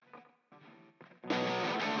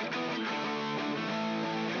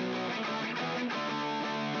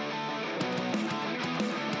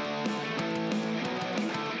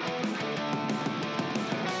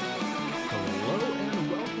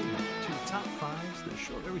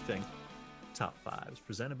show of everything. Top Fives,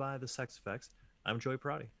 presented by The Sex Effects. I'm Joey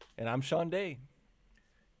Parati. And I'm Sean Day.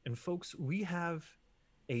 And folks, we have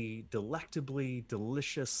a delectably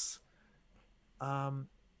delicious,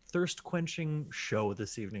 thirst-quenching show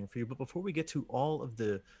this evening for you. But before we get to all of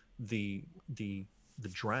the the the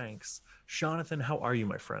dranks, Jonathan, how are you,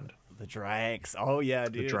 my friend? The drinks. Oh yeah,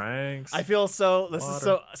 The dude. drinks. I feel so. This is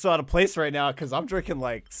Water. so out of place right now because I'm drinking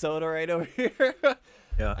like soda right over here.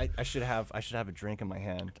 Yeah. I should have a drink in my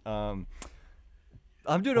hand. I'm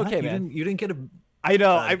doing What? okay, you man. Didn't, you didn't get I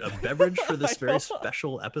know. a beverage for this I very know.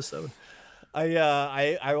 special episode?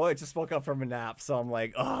 I just woke up from a nap, so I'm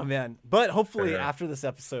like, oh man. But hopefully Fair. after this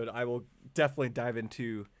episode, I will definitely dive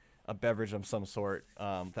into a beverage of some sort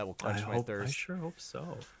that will quench my I thirst. sure hope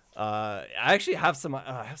so. I actually have some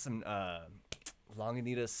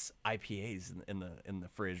Lagunitas IPAs in the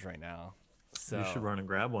fridge right now. So You should run and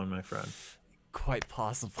grab one, my friend. quite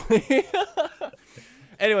possibly.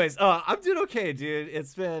 Anyways, I'm doing okay, dude.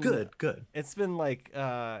 It's been Good. It's been like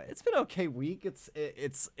it's been an okay week.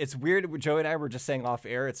 It's weird. Joey and I were just saying off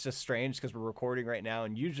air. It's just strange because we're recording right now,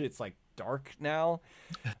 and usually it's like dark now,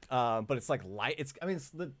 but it's like light.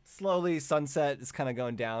 Slowly sunset is kind of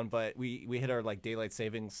going down, but we hit our like daylight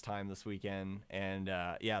savings time this weekend, and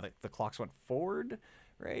the clocks went forward.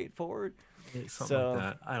 Something So- like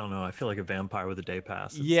that. I don't know. I feel like a vampire with a day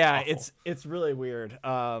pass. Yeah, awful. it's really weird.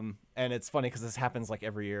 And it's funny because this happens like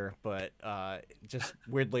every year, but just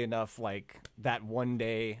weirdly enough, like that one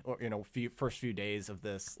day or first few days of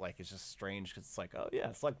this, like it's just strange because it's like, oh yeah,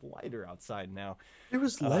 it's like lighter outside now. There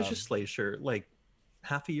was legislature like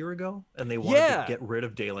half a year ago, and they wanted Yeah. to get rid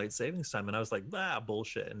of daylight savings time, and I was like,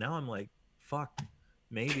 bullshit. And now I'm like, fuck,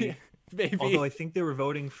 maybe. Maybe. Although I think they were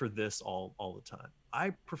voting for this all the time. I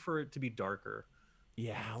prefer it to be darker.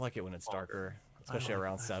 Yeah, I like it when it's darker, I especially like-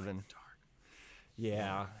 around I like 7. dark.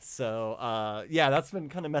 Yeah. So that's been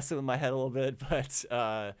kind of messing with my head a little bit, but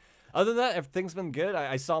other than that, everything's been good.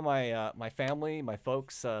 I saw my family, my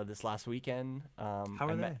folks this last weekend. How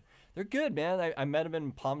are they? They're good, man. I met them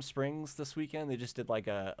in Palm Springs this weekend. They just did like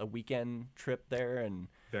a weekend trip there, and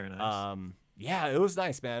Very nice. yeah, it was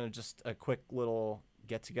nice, man. Just a quick little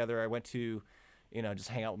get together. I went to, just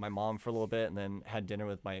hang out with my mom for a little bit, and then had dinner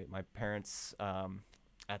with my parents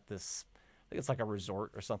at this. I think it's like a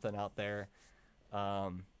resort or something out there. Yeah,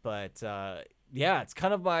 it's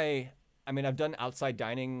kind of I've done outside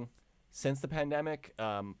dining since the pandemic,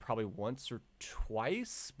 probably once or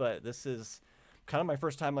twice, but this is kind of my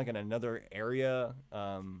first time like in another area,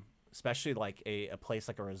 especially like a place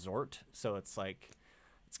like a resort. So it's like,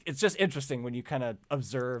 it's just interesting when you kind of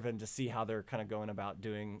observe and to see how they're kind of going about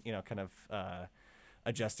doing,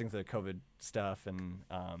 adjusting to the COVID stuff. And,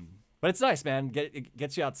 but it's nice, man. It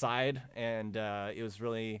gets you outside, and it was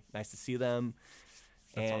really nice to see them.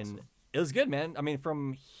 That's And awesome. it was good, man. I mean,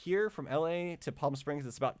 from LA to Palm Springs,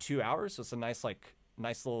 it's about 2 hours. So it's a nice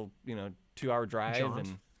little, 2-hour drive. Jaunt.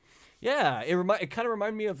 And yeah, it kind of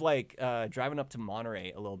reminded me of like driving up to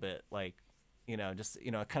Monterey a little bit, like, just,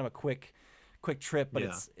 kind of a quick trip, but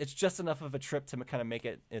Yeah. it's just enough of a trip to kind of make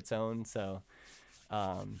it its own. So,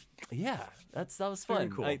 yeah, that was fun. Very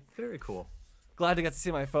cool. Very cool. Glad to get to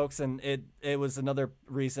see my folks, and it was another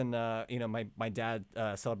reason. My dad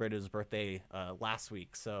celebrated his birthday last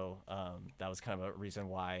week, so that was kind of a reason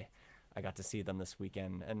why I got to see them this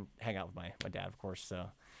weekend and hang out with my dad, of course. So,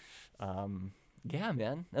 yeah,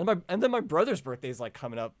 man, and then my brother's birthday is like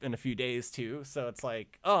coming up in a few days too. So it's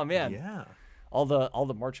like, oh man, Yeah. all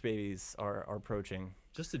the March babies are approaching.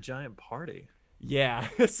 Just a giant party. Yeah,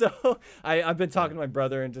 so I've been talking to my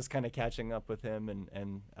brother and just kind of catching up with him,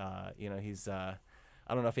 and he's I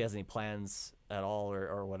don't know if he has any plans at all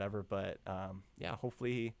or whatever, but yeah,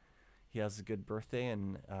 hopefully he has a good birthday,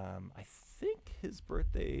 and I think his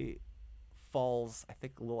birthday falls a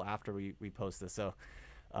little after we post this, so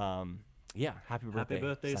yeah, happy birthday, Happy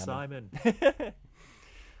birthday, Simon. But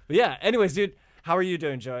yeah, anyways, dude, how are you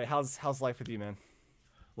doing, Joey? How's life with you, man?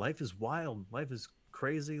 Life is wild. Life is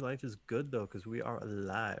crazy. Life is good though, because we are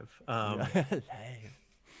alive.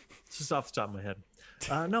 It's just off the top of my head.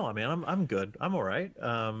 No, I mean I'm good. I'm all right.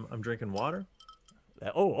 I'm drinking water.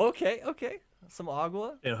 Oh, okay. Some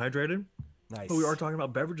agua. Staying hydrated. Nice. But we are talking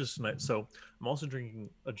about beverages tonight, so I'm also drinking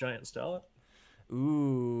a giant Stella.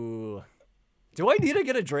 Ooh. Do I need to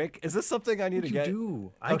get a drink? Is this something I need to You get?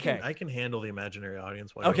 do. Okay. I can handle the imaginary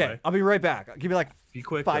audience while you're Okay, away. I'll be right back. Give me like Be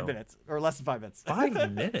quick. 5 though. minutes or less than 5 minutes.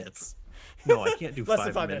 5 minutes? No, I can't do Less 5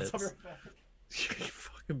 than 5 minutes. minutes. I'll be right back. You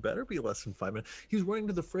fucking better be less than 5 minutes. He was running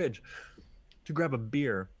to the fridge to grab a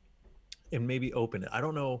beer and maybe open it. I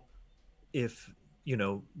don't know if you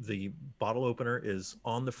know, the bottle opener is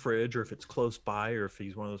on the fridge, or if it's close by, or if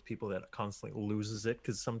he's one of those people that constantly loses it,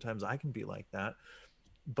 because sometimes I can be like that.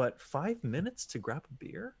 But 5 minutes to grab a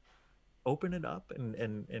beer, open it up,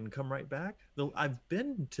 and come right back. I've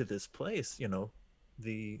been to this place, you know,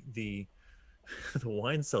 the the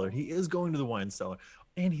wine cellar. He is going to the wine cellar,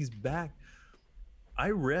 and he's back. I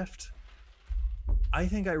riffed. I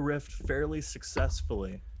think I riffed fairly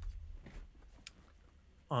successfully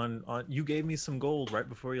on. You gave me some gold right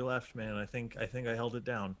before you left, man. I think I held it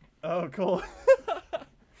down. Oh, cool.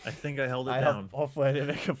 I think I held it I down. hopefully I didn't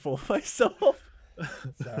make a fool of myself.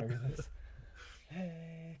 Sorry.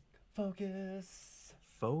 Hey, focus.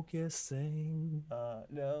 Focusing.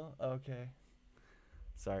 No. Okay.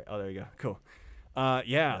 Sorry. Oh, there you go. Cool. Yeah.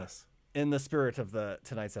 Yes. In the spirit of the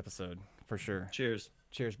tonight's episode, for sure. Cheers.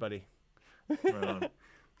 Cheers, buddy. Right on.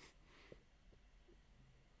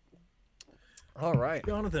 All right.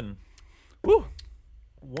 Jonathan, Woo.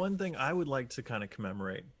 one thing I would like to kind of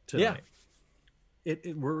commemorate tonight.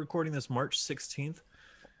 We're recording this March 16th.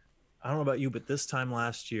 I don't know about you, but this time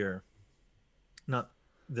last year, not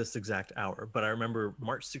this exact hour, but I remember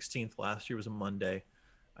March 16th last year was a Monday.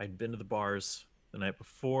 I'd been to the bars the night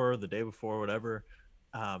before, the day before, whatever.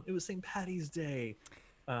 It was St. Patty's Day.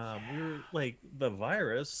 We were like the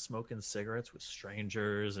virus, smoking cigarettes with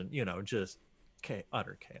strangers, and you know, just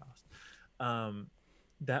utter chaos.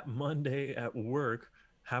 That Monday at work,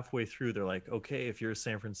 halfway through, they're like, okay, if you're a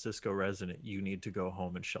San Francisco resident, you need to go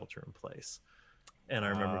home and shelter in place. And I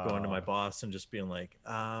remember going to my boss and just being like,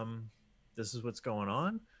 this is what's going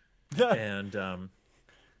on. And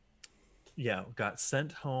yeah, got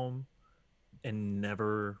sent home and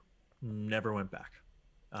never went back.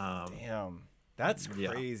 Damn. That's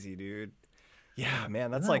Yeah. crazy, dude. Yeah, man,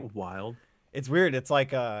 that's Isn't like that wild. it's weird. It's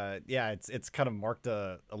like yeah, it's kind of marked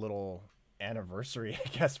a little anniversary, I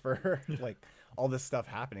guess, for like all this stuff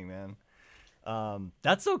happening, man.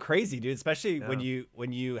 That's so crazy, dude, especially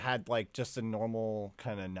when you had like just a normal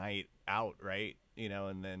kind of night out, right? You know,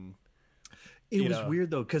 and then It was weird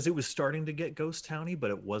though, because it was starting to get ghost towny, but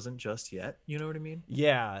it wasn't just yet. You know what I mean?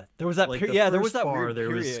 yeah, there was that Like, period. the Yeah, there was first that bar, weird there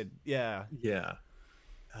was- period. Yeah. Yeah.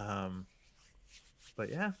 But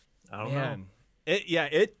yeah, I don't know. Man,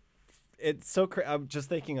 it's so I'm just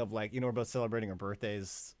thinking of like, you know, we're both celebrating our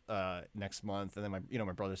birthdays next month, and then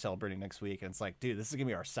my brother's celebrating next week, and it's like, dude, this is gonna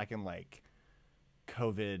be our second like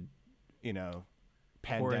COVID, you know,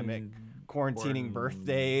 pandemic quarantining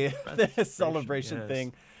birthday celebration yes.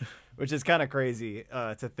 thing, which is kind of crazy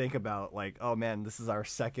to think about. Like, oh man, this is our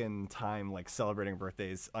second time like celebrating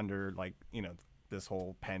birthdays under like, you know, this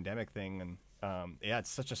whole pandemic thing. And yeah,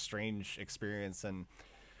 it's such a strange experience. And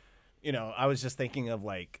you know, I was just thinking of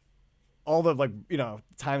like all the like, you know,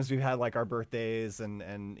 times we've had like our birthdays,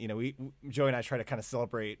 and you know, Joey and I try to kind of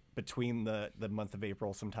celebrate between the month of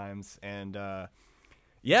April sometimes. And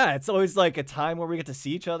yeah, it's always like a time where we get to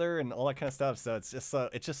see each other and all that kind of stuff. So it's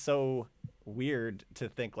just so weird to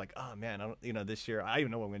think like, oh man, I don't, you know, this year I don't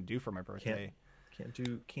even know what I'm gonna do for my birthday.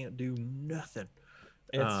 Can't do nothing.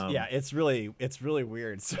 It's really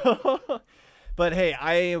weird. So, but hey,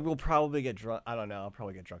 I will probably get drunk. I don't know. I'll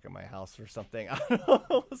probably get drunk at my house or something. I don't know.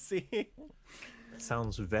 We'll see.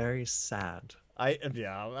 Sounds very sad. I'll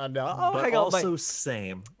But hang out also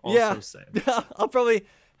same. Also same. I'll probably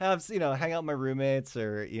have, you know, hang out with my roommates,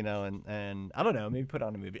 or you know, and I don't know, maybe put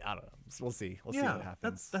on a movie. I don't know. We'll see. We'll see what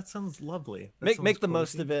happens. That sounds lovely. Make the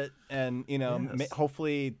most of it, and you know, Yes.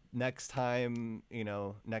 hopefully next time, you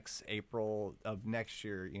know, next April of next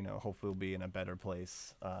year, you know, hopefully we'll be in a better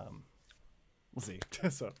place. We'll see.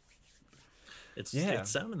 So It's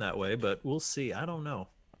sounding that way, but we'll see. I don't know.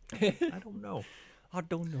 I don't know. I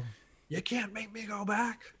don't know. You can't make me go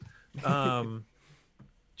back.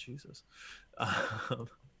 Jesus.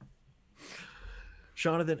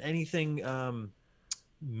 Jonathan, anything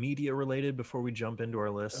media related before we jump into our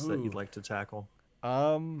list that you'd like to tackle?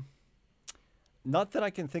 Not that I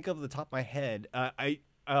can think of at the top of my head.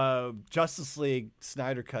 Justice League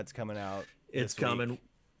Snyder Cut's coming out. It's this week. coming.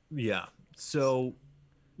 Yeah. So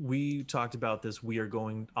we talked about this.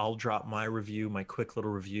 I'll drop my review, my quick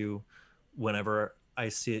little review. Whenever I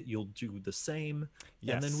see it, you'll do the same.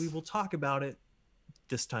 Yes. And then we will talk about it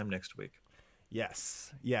this time next week.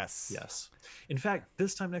 Yes. In fact,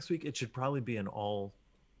 this time next week, it should probably be the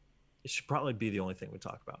only thing we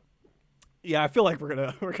talk about. Yeah, I feel like we're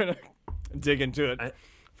gonna dig into it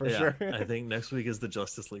for sure. I think next week is the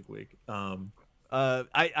Justice League week.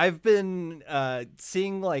 I've been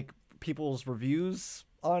seeing like people's reviews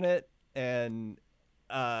on it, and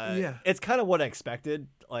it's kind of what I expected.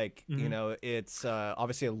 Like, you know, it's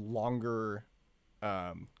obviously a longer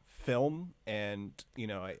film, and you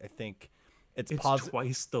know, I think It's It's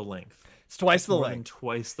twice the length. It's twice the More than length.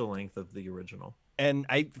 twice the length of the original. And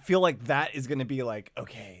I feel like that is going to be like,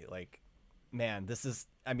 okay, like, man, this is,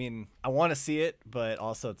 I mean, I want to see it, but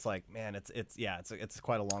also it's like, man, it's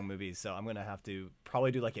quite a long movie. So I'm going to have to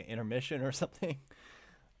probably do like an intermission or something.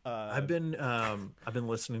 I've been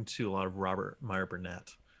listening to a lot of Robert Meyer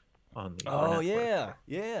Burnett on the Oh Burnett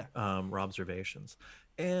yeah. Robservations,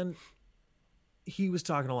 and he was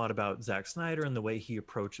talking a lot about Zack Snyder and the way he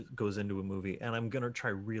goes into a movie. And I'm gonna try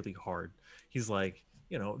really hard. He's like,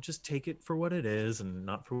 just take it for what it is and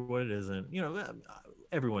not for what it isn't.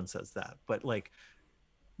 Everyone says that, but like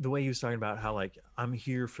the way he was talking about how like I'm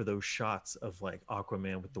here for those shots of like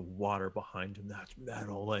Aquaman with the water behind him, that's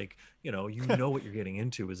metal. Like, what you're getting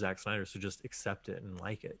into with Zack Snyder, so just accept it and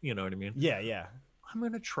like it. You know what I mean? Yeah. I'm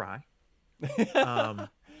gonna try.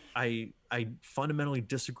 I fundamentally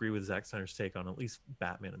disagree with Zack Snyder's take on at least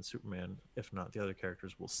Batman and Superman, if not the other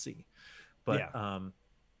characters. We'll see. But Yeah.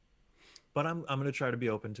 but I'm gonna try to be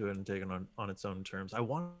open to it and take it on its own terms. I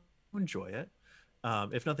want to enjoy it.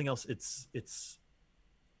 If nothing else, it's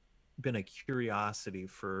been a curiosity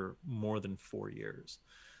for more than 4 years.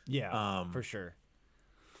 Yeah, for sure.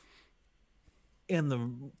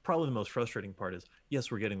 And probably the most frustrating part is,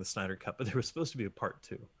 yes, we're getting the Snyder Cut, but there was supposed to be a part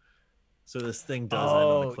 2. So this thing does end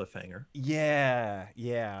on a cliffhanger. Yeah.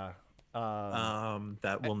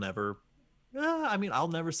 That will never. I mean, I'll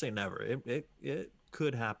never say never. It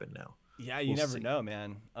could happen now. Yeah, you never know,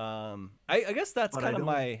 man. I guess that's kind of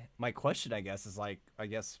my question. I guess is like,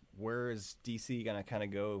 where is DC gonna kind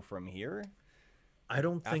of go from here? I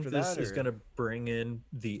don't think this is gonna bring in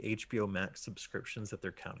the HBO Max subscriptions that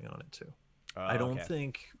they're counting on it to. I don't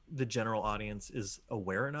think the general audience is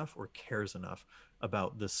aware enough or cares enough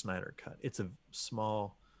about the Snyder Cut. It's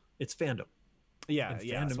fandom. Yeah, and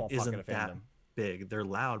yeah. Fandom isn't that big. They're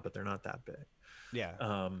loud, but they're not that big. Yeah.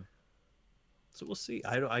 So we'll see.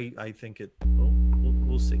 I think it.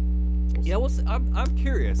 We'll see. Yeah, we'll see. I'm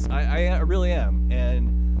curious. I really am,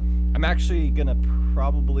 and I'm actually gonna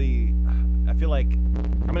probably. I feel like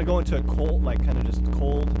I'm gonna go into a cold, like kind of just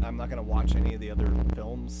cold. I'm not gonna watch any of the other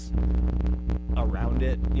films around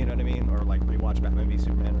it. You know what I mean? Or like rewatch Batman v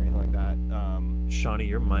Superman or anything like that. Shawnee,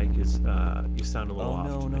 your mic is. You sound a little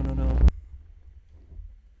off. No.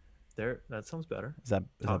 There. That sounds better. Is that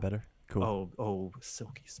better? Cool. Oh,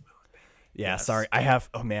 silky smooth. Yeah, yes. Sorry.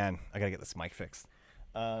 Oh man, I gotta get this mic fixed.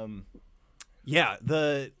 Yeah,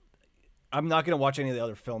 I'm not gonna watch any of the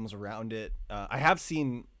other films around it. I have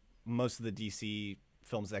seen most of the DC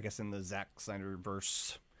films, I guess, in the Zack Snyder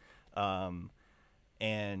verse,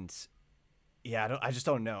 and yeah, I just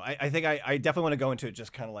don't know. I think I definitely want to go into it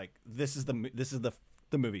just kind of like this is the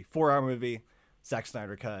movie, 4-hour movie, Zack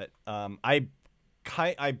Snyder cut. I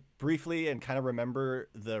briefly and kind of remember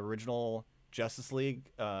the original Justice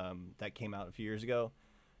League that came out a few years ago,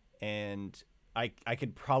 and I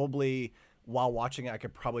could probably, while watching it, I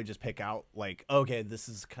could probably just pick out like, okay, this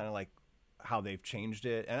is kind of like how they've changed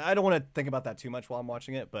it, and I don't want to think about that too much while I'm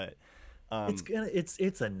watching it, but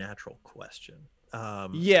it's a natural question.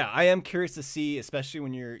 Yeah, I am curious to see, especially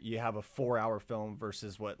when you have a 4-hour film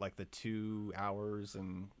versus like the 2 hours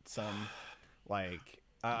and some, like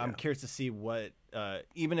I'm curious to see what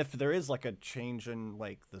even if there is like a change in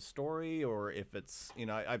like the story, or if it's,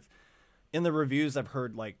 I've in the reviews I've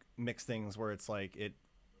heard like mixed things where it's like it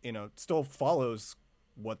still follows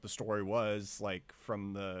what the story was like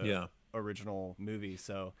from the original movie.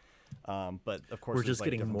 So but of course we're just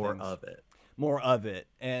like getting more of it,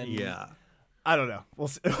 and yeah, I don't know. We'll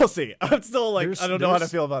see. I'm still like, I don't know how to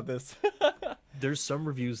feel about this. There's some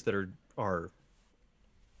reviews that are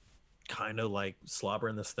kind of like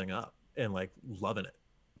slobbering this thing up and like loving it.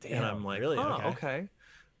 Damn, and I'm like, really? Okay.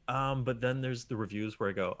 But then there's the reviews where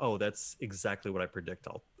I go, oh, that's exactly what I predict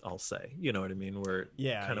I'll say. You know what I mean? Where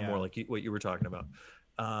kind of more like what you were talking about.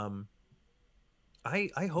 I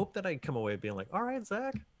hope that I come away being like, all right,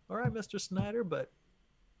 Zach, all right, Mr. Snyder, but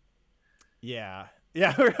yeah,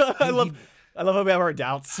 I love how we have our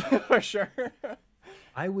doubts for sure.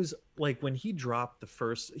 I was like, when he dropped the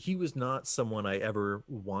first, he was not someone I ever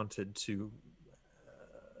wanted to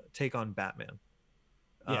take on Batman.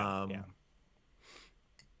 Yeah.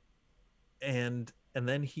 And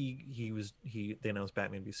then they announced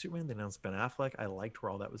Batman v Superman, they announced Ben Affleck. I liked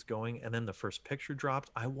where all that was going, and then the first picture dropped.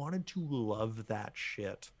 I wanted to love that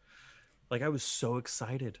shit. Like, I was so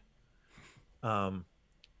excited.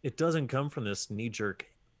 It doesn't come from this knee jerk,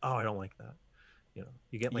 oh, I don't like that. You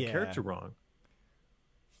get my character wrong.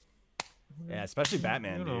 Yeah, especially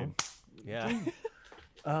Batman, dude. Yeah.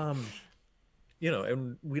 And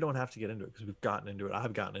we don't have to get into it because we've gotten into it.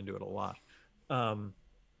 I've gotten into it a lot. So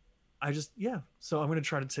I'm going to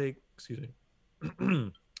try to take,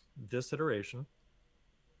 This iteration,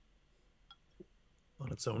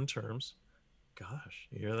 on its own terms. Gosh,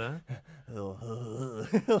 you hear that?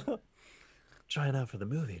 Trying out for the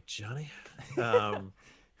movie, Johnny.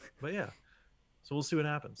 But yeah, so we'll see what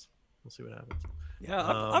happens. We'll see what happens. Yeah,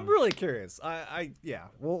 I'm really curious. Yeah,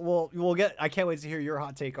 we'll get. I can't wait to hear your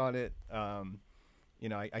hot take on it.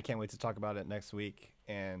 I can't wait to talk about it next week,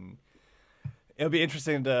 and it'll be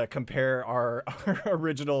interesting to compare our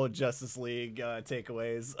original Justice League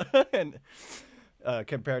takeaways and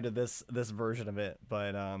compared to this version of it.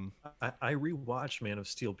 But I rewatched Man of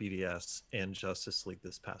Steel BDS and Justice League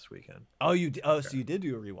this past weekend. Oh, so you did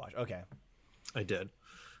do a rewatch? Okay, I did.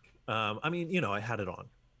 I mean, I had it on.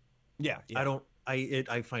 Yeah.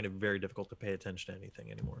 I find it very difficult to pay attention to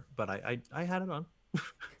anything anymore. But I had it on,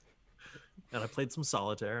 and I played some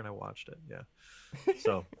solitaire and I watched it. Yeah.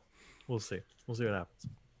 So we'll see. We'll see what happens.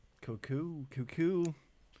 Cuckoo.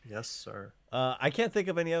 Yes, sir. I can't think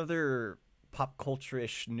of any other pop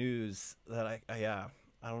culture-ish news that I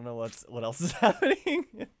don't know what else is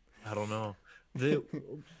happening. I don't know.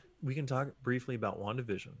 We can talk briefly about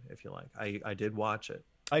WandaVision if you like. I did watch it.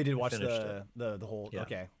 I did watch the whole. Yeah.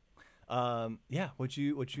 Okay. How'd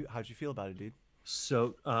you feel about it, dude?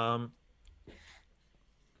 So I'm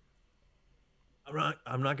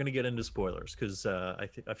not going to get into spoilers because I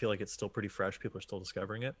feel like it's still pretty fresh. People are still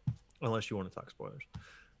discovering it, unless you want to talk spoilers.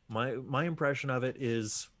 My impression of it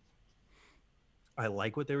is, I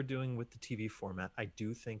like what they were doing with the TV format. I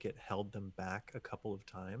do think it held them back a couple of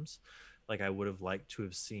times. Like, I would have liked to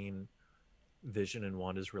have seen Vision and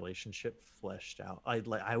Wanda's relationship fleshed out. I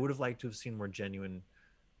would have liked to have seen more genuine,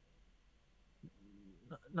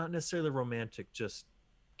 not necessarily romantic, just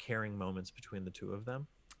caring moments between the two of them.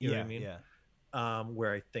 You know what I mean? Yeah.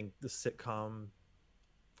 Where I think the sitcom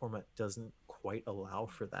format doesn't quite allow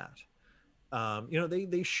for that.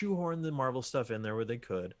 They shoehorn the Marvel stuff in there where they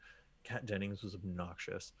could. Kat Dennings was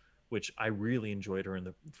obnoxious, which I really enjoyed her in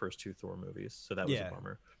the first two Thor movies, so that was a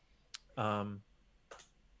bummer.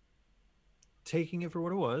 Taking it for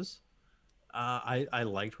what it was, I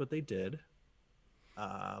liked what they did.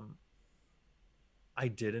 I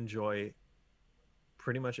did enjoy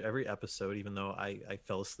pretty much every episode, even though I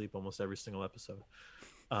fell asleep almost every single episode,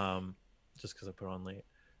 just because I put on late.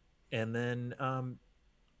 And then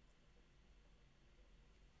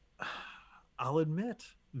I'll admit,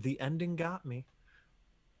 the ending got me.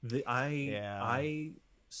 I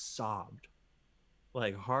sobbed,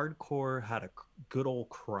 like hardcore, had a good old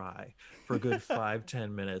cry for a good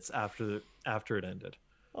 5-10 minutes after it ended.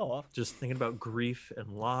 Oh, well. Just thinking about grief and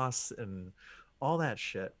loss and all that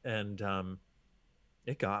shit. And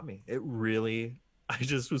it got me. It really, I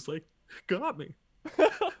just was like, got me.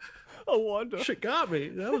 Oh, Wanda. Shit got me.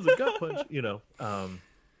 That was a gut punch,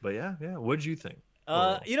 But yeah. What did you think?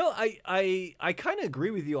 I kind of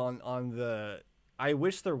agree with you on the. I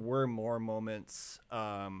wish there were more moments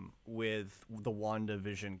with the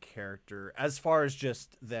WandaVision character, as far as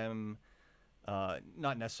just them,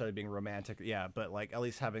 not necessarily being romantic, but like at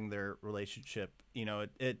least having their relationship.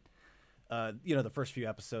 The first few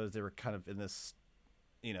episodes they were kind of in this,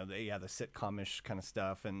 the sitcom-ish kind of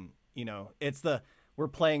stuff, and it's the we're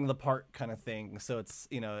playing the part kind of thing. So it's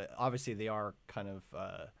obviously they are kind of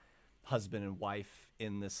husband and wife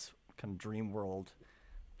in this kind of dream world.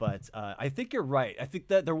 But I think you're right. I think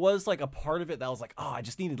that there was like a part of it that was like, I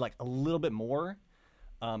just needed like a little bit more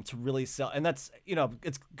to really sell. And that's,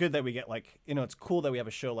 it's good that we get like, it's cool that we have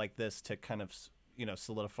a show like this to kind of,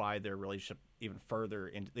 solidify their relationship even further.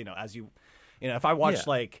 And, if I watch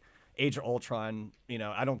like Age of Ultron,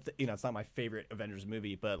 I don't, it's not my favorite Avengers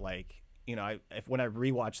movie, but like, when I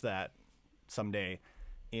rewatch that someday,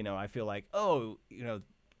 I feel like,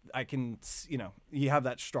 I can, you have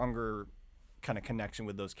that stronger kind of connection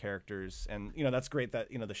with those characters, and that's great that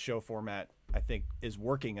the show format I think is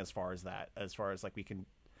working as far as like we can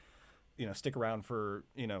stick around for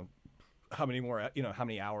how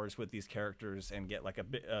many hours with these characters and get like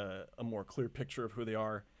a more clear picture of who they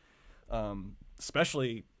are,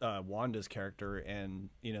 especially Wanda's character, and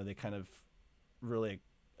they kind of really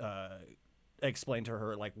explain to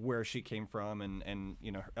her like where she came from, and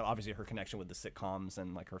obviously her connection with the sitcoms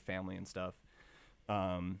and like her family and stuff.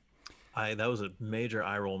 That was a major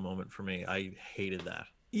eye roll moment for me. I hated that.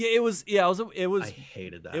 Yeah, it was. I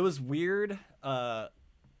hated that. It was weird. I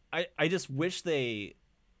just wish they,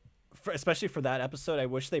 especially for that episode, I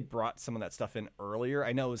wish they brought some of that stuff in earlier.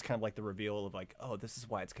 I know it was kind of like the reveal of like, oh, this is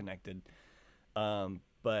why it's connected.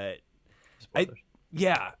 But I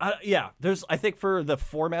think for the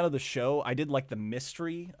format of the show, I did like the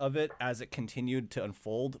mystery of it as it continued to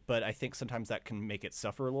unfold. But I think sometimes that can make it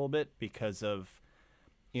suffer a little bit because of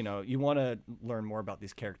you want to learn more about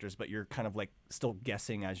these characters, but you're kind of like still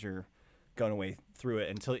guessing as you're going away through it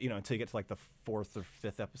until you get to like the fourth or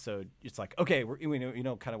fifth episode. It's like, okay, we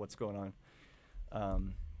know kind of what's going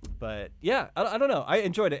on. But yeah, I don't know. I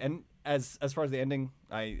enjoyed it, and as far as the ending,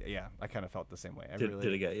 I kind of felt the same way. Did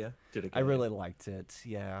it get you? I really liked it.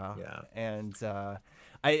 Yeah. Yeah. And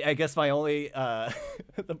I guess my only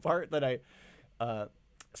the part that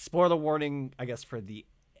spoiler warning, I guess, for the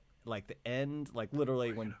end, like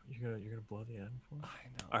literally when you're gonna blow the end for me? I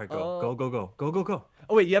know. All right, go.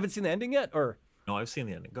 Oh wait, you haven't seen the ending yet, or? No, I've seen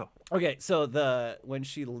the ending. Go. Okay, so when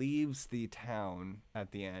she leaves the town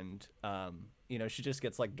at the end, she just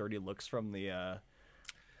gets like dirty looks from the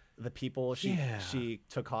people she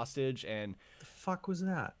took hostage, and the fuck was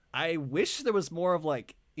that? I wish there was more of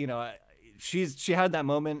like, she had that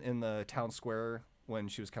moment in the town square when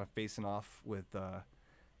she was kind of facing off with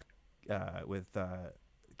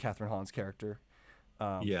Catherine Hahn's character.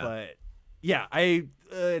 But yeah,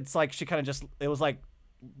 it's like she kind of just, it was like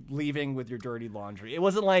leaving with your dirty laundry. It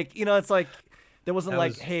wasn't like, it's like, there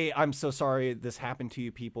wasn't hey, I'm so sorry this happened to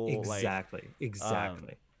you people. Exactly.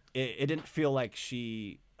 It didn't feel like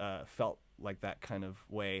she felt like that kind of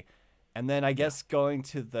way. And then I guess going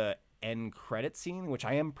to the end credit scene, which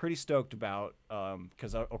I am pretty stoked about,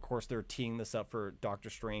 because of course they're teeing this up for Doctor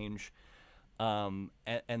Strange. And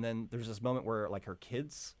then there's this moment where like her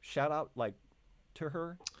kids shout out like to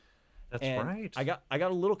her. That's right. I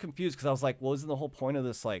got a little confused because I was like, well, isn't the whole point of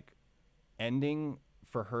this like ending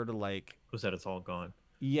for her to like, was that it's all gone?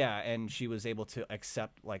 Yeah, and she was able to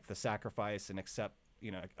accept like the sacrifice and accept,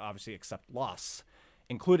 obviously accept loss,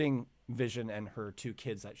 including Vision and her two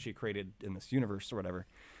kids that she created in this universe or whatever.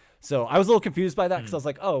 So I was a little confused by that because I was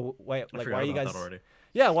like, oh wait, like why are you guys?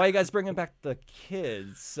 Yeah, why are you guys bringing back the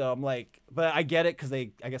kids? So I'm like, but I get it because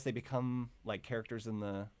I guess they become like characters in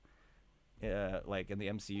the, like in the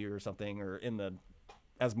MCU or something, or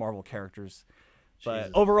as Marvel characters.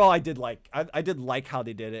 But overall, I did like how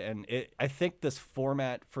they did it, and I think this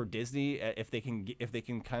format for Disney, if they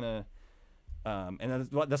can kind of, and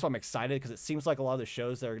that's why I'm excited, because it seems like a lot of the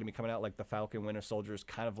shows that are going to be coming out, like the Falcon Winter Soldier, is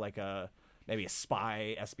kind of like maybe a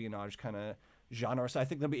spy espionage kind of genre. So I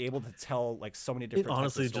think they'll be able to tell like so many different. It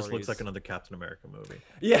honestly types of just looks like another Captain America movie.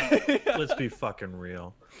 Yeah. Let's be fucking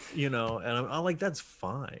real, and I'm like, that's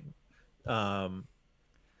fine. I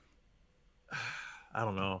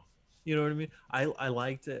don't know. You know what I mean? I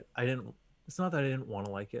liked it. It's not that I didn't want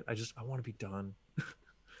to like it. I want to be done.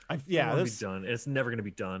 I want to be done. It's never going to be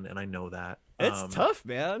done, and I know that. It's tough,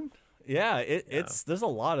 man. Yeah, it's there's a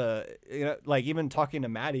lot of, like even talking to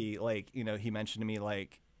Maddie, like, he mentioned to me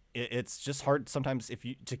like it's just hard sometimes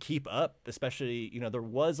to keep up, especially, there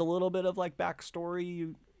was a little bit of like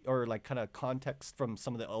backstory or like kind of context from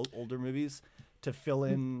some of the older movies to fill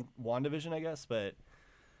in WandaVision, I guess, but.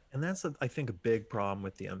 And that's, I think, a big problem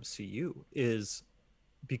with the MCU is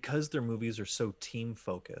because their movies are so team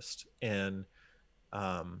focused and,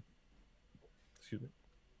 kind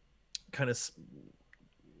of,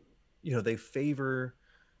 they favor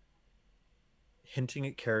hinting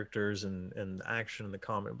at characters and the action and the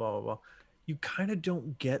comedy, blah, blah, blah. You kind of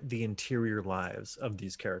don't get the interior lives of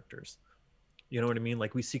these characters. You know what I mean?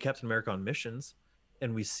 Like we see Captain America on missions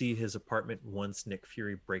and we see his apartment once Nick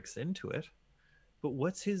Fury breaks into it. But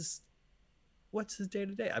what's his day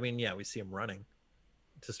to day? I mean, yeah, we see him running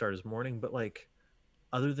to start his morning, but like,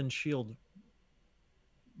 other than Shield,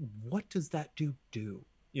 what does that dude do?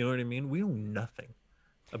 You know what I mean? We know nothing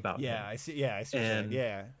about him. I see. Yeah, I see. And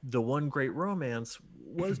the one great romance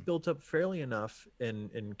was built up fairly enough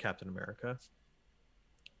in Captain America,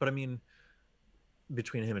 but I mean,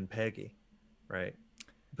 between him and Peggy, right?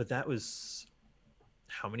 But that was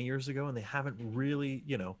how many years ago, and they haven't really,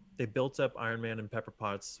 they built up Iron Man and Pepper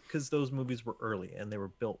Potts because those movies were early and they were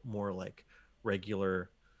built more like regular.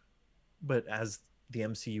 But as the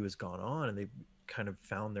MCU has gone on and they've kind of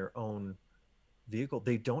found their own vehicle,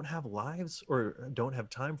 they don't have lives or don't have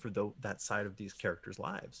time for that side of these characters'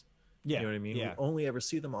 lives. Yeah, you know what I mean? Yeah. We only ever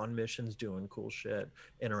see them on missions doing cool shit,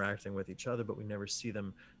 interacting with each other, but we never see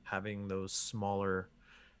them having those smaller.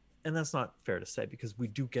 And that's not fair to say because we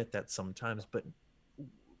do get that sometimes, but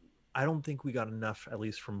I don't think we got enough, at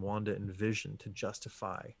least from Wanda and Vision, to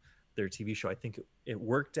justify their TV show. I think it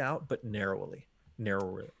worked out, but narrower.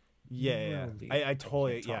 Yeah. I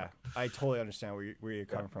totally understand where you're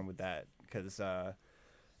coming from with that, because,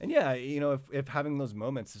 and yeah, if having those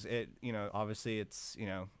moments, it, obviously it's,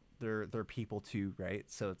 they're people too, right?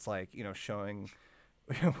 So it's like, showing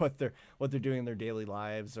what they're doing in their daily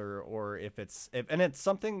lives, or if it's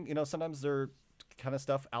something, sometimes they're kind of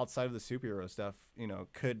stuff outside of the superhero stuff,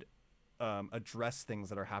 could address things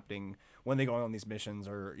that are happening when they go on these missions,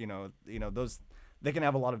 or those, they can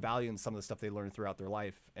have a lot of value in some of the stuff they learn throughout their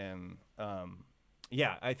life. And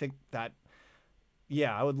yeah, I think that,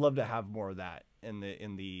 yeah, I would love to have more of that in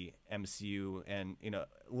the MCU. And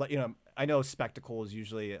I know spectacle is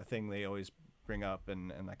usually a thing they always bring up,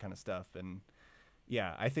 and that kind of stuff. And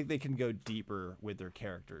yeah, I think they can go deeper with their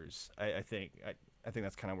characters. I think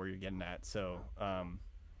that's kind of where you're getting at. So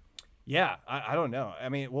yeah, I don't know. I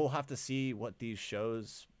mean, we'll have to see what these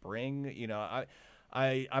shows bring.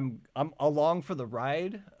 I'm along for the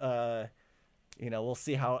ride. We'll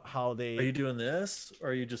see how they. Are you doing this, or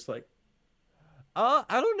are you just like? I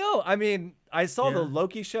don't know. I mean, I saw Yeah. the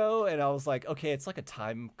Loki show, and I was like, okay, it's like a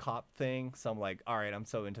time cop thing. So I'm like, all right, I'm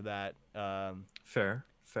so into that. Fair.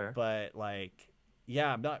 But like,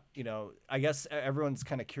 yeah, I'm not. I guess everyone's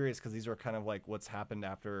kind of curious because these are kind of like what's happened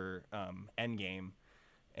after Endgame,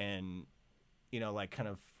 and like kind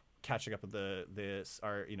of catching up with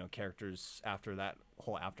our characters after that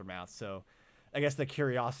whole aftermath. So I guess the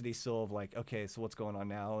curiosity still of like, okay, so what's going on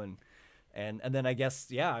now, and then I guess,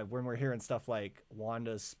 yeah, when we're hearing stuff like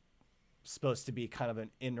Wanda's supposed to be kind of an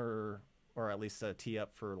inner, or at least a tee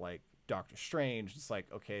up for like Doctor Strange, it's like,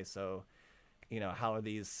 okay, so how are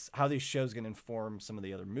these shows going to inform some of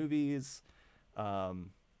the other movies?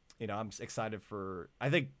 I'm excited I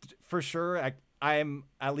think for sure I'm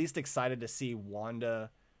at least excited to see Wanda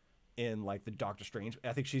in like the Doctor Strange.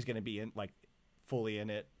 I think she's going to be in like fully in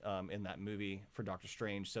it in that movie for Doctor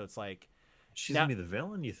Strange. So it's like, She's gonna be the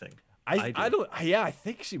villain, you think? I don't. Yeah, I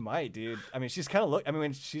think she might, dude. I mean, she's kind of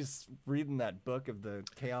when she's reading that book of the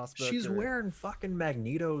Chaos book. She's wearing fucking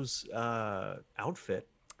Magneto's outfit.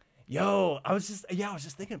 Yo, I was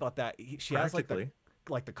just thinking about that. She has like Practically.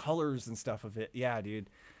 the colors and stuff of it. Yeah, dude.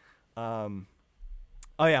 Oh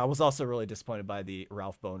yeah, I was also really disappointed by the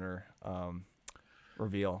Ralph Boner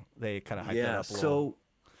reveal. They kind of hyped that up a little. So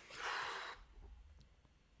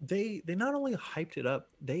they not only hyped it up,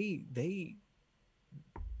 they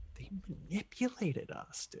manipulated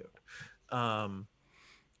us, dude.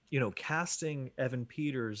 Casting Evan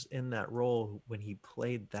Peters in that role, when he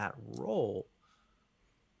played that role,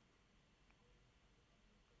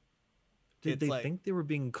 did they think they were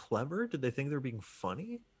being clever? Did they think they were being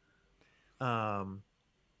funny? I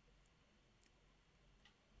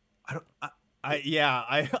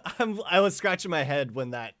was scratching my head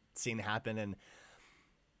when that scene happened, and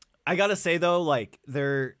I gotta say though, like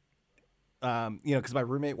they're because my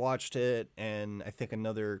roommate watched it, and I think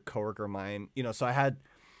another coworker of mine, so I had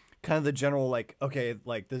kind of the general like, okay,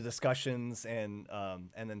 like the discussions, and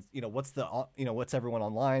then what's everyone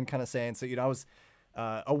online kind of saying. So I was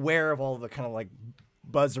aware of all the kind of like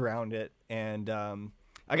buzz around it, and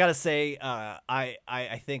I gotta say,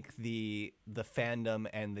 I think the fandom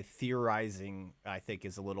and the theorizing, I think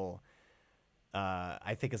is a little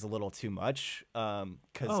too much.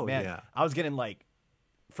 Because yeah. I was getting like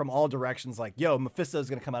from all directions, like, yo, Mephisto's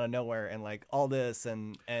gonna come out of nowhere, and like all this,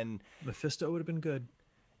 and Mephisto would have been good.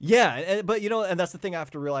 Yeah, but and that's the thing I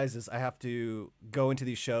have to realize is I have to go into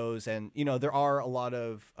these shows, and there are a lot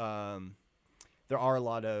of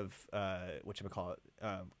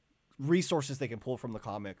resources they can pull from the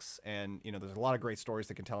comics, and there's a lot of great stories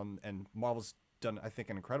they can tell, and Marvel's done, I think,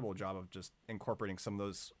 an incredible job of just incorporating some of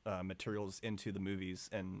those materials into the movies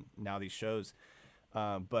and now these shows.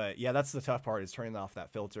 But yeah, that's the tough part, is turning off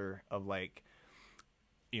that filter of like,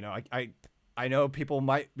 I know people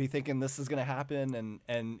might be thinking this is gonna happen,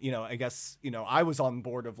 and I guess I was on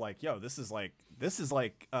board of like, yo, this is like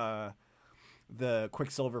the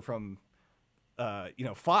Quicksilver from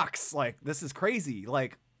Fox, like this is crazy,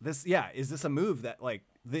 like this, yeah, is this a move that like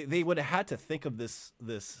they would have had to think of this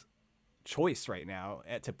choice right now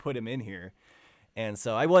to put him in here. And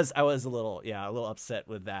so I was a little upset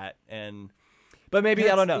with that. But maybe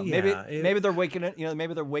I don't know. Maybe they're winking at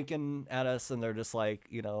maybe they're winking at us, and they're just like,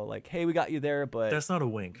 like, hey, we got you there. But that's not a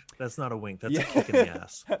wink. That's a kick in the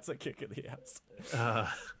ass. That's a kick in the ass.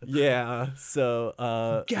 Yeah.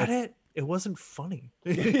 So get it? It wasn't funny.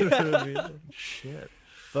 You know what I mean? Shit.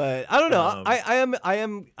 But I don't know.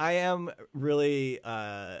 I am really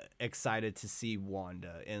excited to see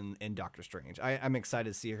Wanda in Doctor Strange. I'm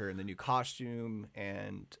excited to see her in the new costume,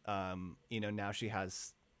 and now she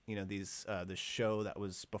has these the show that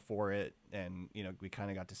was before it, and we kind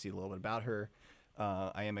of got to see a little bit about her.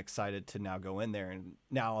 I am excited to now go in there, and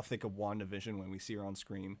now I'll think of WandaVision when we see her on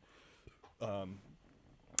screen.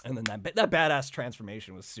 And then that badass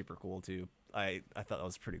transformation was super cool too. I thought that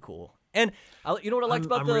was pretty cool. And what I liked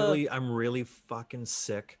about I'm really fucking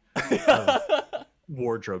sick of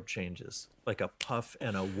wardrobe changes, like a puff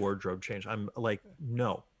and a wardrobe change. I'm like,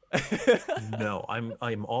 no, No,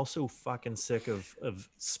 I'm also fucking sick of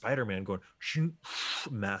Spider-Man going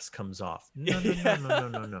mask comes off. No, no, no, no, no,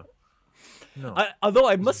 no, no. No. Although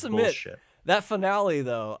I It's must admit, bullshit. that finale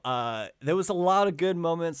though, there was a lot of good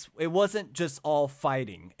moments. It wasn't just all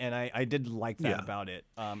fighting, and I did like that Yeah. about it.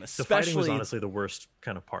 The fighting was Especially, honestly the worst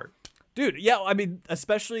kind of part. dude. Yeah, I mean,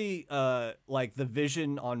 especially like the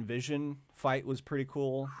Vision on Vision fight was pretty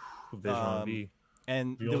cool. Vision on V.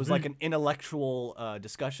 And V there on was V. like an intellectual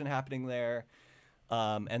discussion happening there.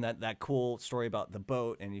 And that cool story about the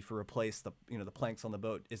boat, and if you replace the the planks on the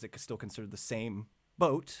boat, is it still considered the same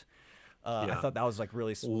boat? I Yeah. thought that was like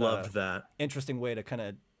really Loved that. interesting way to kind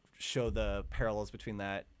of show the parallels between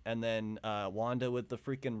that. And then Wanda with the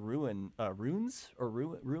freaking runes.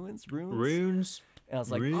 Runes. And I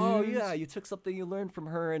was like, oh yeah, you took something you learned from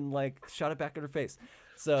her and like shot it back in her face.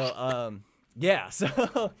 So yeah,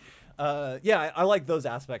 so yeah, I like those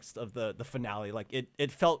aspects of the finale. Like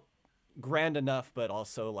it felt grand enough, but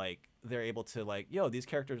also like they're able to like, yo, these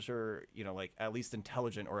characters are like at least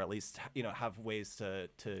intelligent, or at least have ways to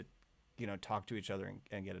talk to each other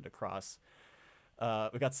and get it across.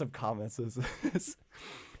 We got some comments.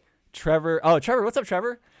 Trevor, what's up,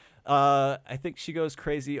 Trevor? I think she goes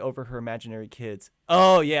crazy over her imaginary kids.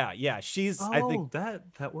 Oh yeah, she's. I think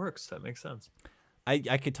that works. That makes sense.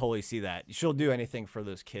 I could totally see that. She'll do anything for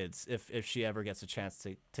those kids if she ever gets a chance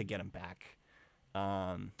to get them back.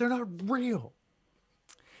 They're not real.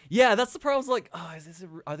 Yeah, that's the problem. I was like, oh,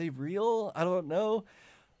 are they real? I don't know.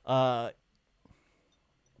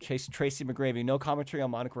 Tracy McGravy, no commentary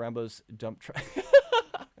on Monica Rambeau's dump truck.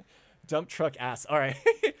 Dump truck ass. All right.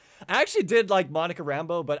 I actually did like Monica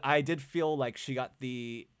Rambeau, but I did feel like she got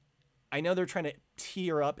the. I know they're trying to tee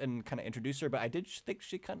her up and kind of introduce her, but I did think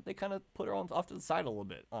they kind of put her off to the side a little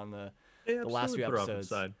bit on the last few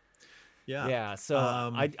episodes. Yeah. So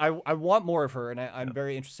I want more of her, and I'm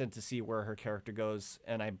very interested to see where her character goes,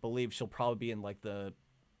 and I believe she'll probably be in like the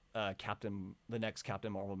next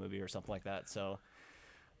Captain Marvel movie or something like that. So.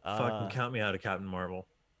 Fucking count me out of Captain Marvel.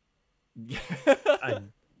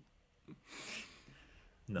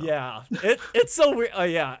 No. Yeah, it's so weird.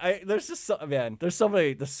 Yeah, there's just there's so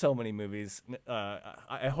many movies.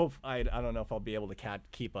 I hope I don't know if I'll be able to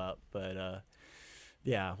keep up, but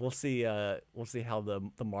yeah, we'll see how the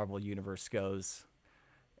Marvel universe goes,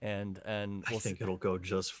 and I think it'll go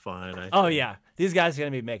just fine. Yeah, these guys are gonna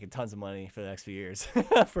be making tons of money for the next few years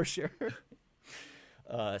for sure.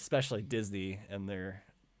 Especially Disney and their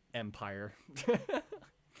empire.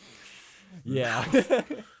 Yeah.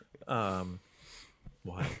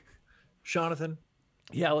 Wow. Jonathan.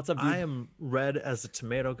 Yeah, what's up, dude? I am red as a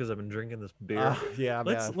tomato because I've been drinking this beer. Yeah,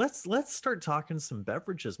 man. Let's start talking some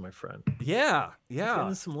beverages, my friend. Yeah. Let's get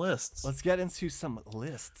into some lists. Let's get into some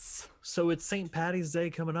lists. So it's St. Patty's Day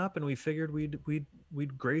coming up, and we figured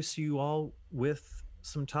we'd grace you all with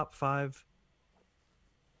some top 5.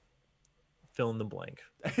 Fill in the blank.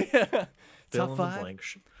 Top 5. Blank.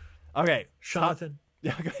 Okay, Jonathan.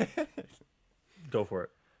 Yeah, go ahead. Go for it,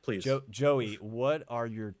 please. Joey, what are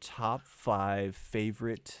your top 5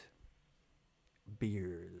 favorite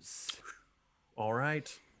beers? All right,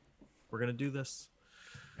 we're gonna do this.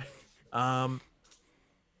 I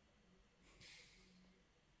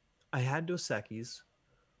had Dos Equis,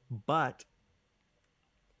 but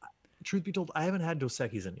truth be told, I haven't had Dos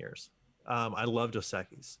Equis in years. I love Dos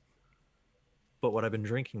Equis, but what I've been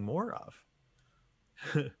drinking more of,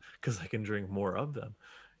 because I can drink more of them,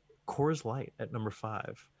 Coors Light at number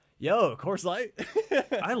 5. Yo, Coors Light.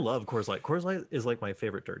 I love Coors Light. Coors Light is like my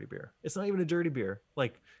favorite dirty beer. It's not even a dirty beer.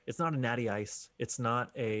 Like, it's not a Natty Ice. It's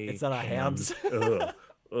not a Hams.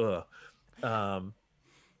 Ugh.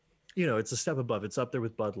 It's a step above. It's up there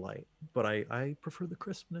with Bud Light. But I prefer the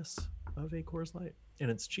crispness of a Coors Light. And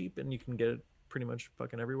it's cheap, and you can get it pretty much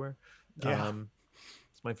fucking everywhere. Yeah.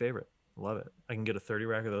 It's my favorite. Love it. I can get a 30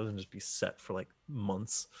 rack of those and just be set for like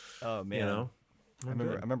months. Oh man. You know? I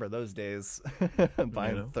remember those days.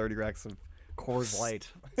 Buying 30 racks of Coors Light.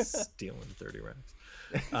 Stealing 30 racks.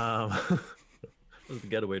 I was the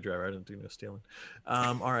getaway driver. I didn't do no stealing.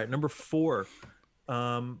 All right, number 4.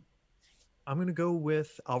 I'm gonna go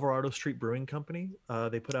with Alvarado Street Brewing Company.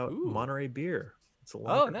 They put out Monterey beer. It's a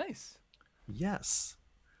lager. Oh, nice. Yes.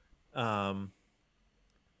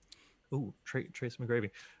 Trace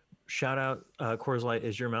McGravy. Shout out Coors Light.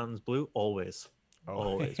 Is your mountains blue? Always.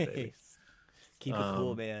 Always, baby. Keep it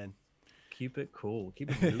cool, man. Keep it cool. Keep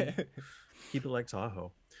it blue. Keep it like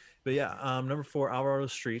Tahoe. But yeah, number 4, Alvarado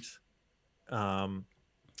Street. Have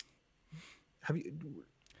you?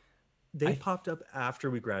 They popped up after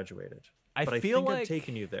we graduated. I think like I've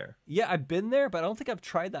taken you there. Yeah, I've been there, but I don't think I've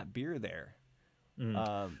tried that beer there.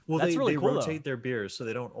 Mm. Well, That's really they cool rotate though. their beers, so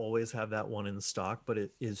they don't always have that one in stock, but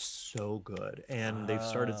it is so good. And they've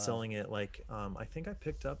started selling it like I think I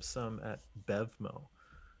picked up some at Bevmo.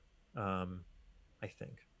 Um, I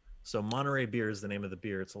think. So Monterey Beer is the name of the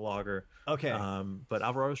beer. It's a lager. Okay. But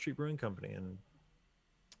Alvarado Street Brewing Company, and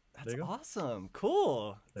there That's you go. awesome.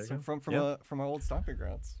 Cool. There you So go. from Yep. from our old stomping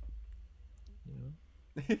grounds.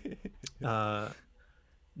 Yeah.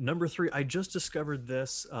 Number three, I just discovered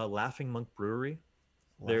this Laughing Monk Brewery.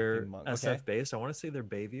 They're Laughing Monk. Okay. SF based. I want to say they're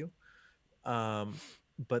Bayview. Um,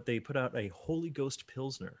 but they put out a Holy Ghost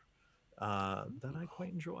Pilsner that I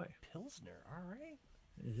quite enjoy. Pilsner. All right.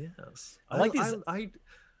 Yes, I like these.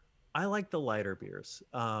 I like the lighter beers.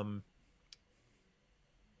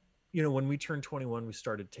 You know, when we turned 21, we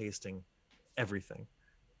started tasting everything,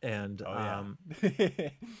 and Oh yeah.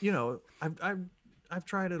 you know, I've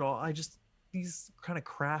tried it all. I just these kind of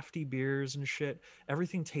crafty beers and shit.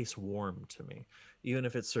 Everything tastes warm to me, even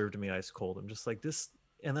if it's served to me ice cold. I'm just like this,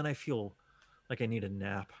 and then I feel like I need a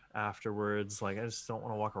nap afterwards. Like I just don't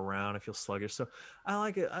want to walk around. I feel sluggish. So I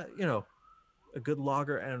like it. You know, a good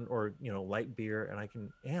lager and or you know light beer, and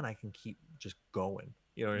I can keep just going.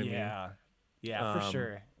 You know what I mean? Yeah. Yeah, for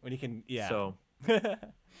sure. When you can, yeah. So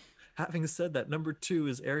having said that, number two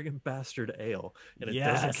is Arrogant Bastard Ale, and it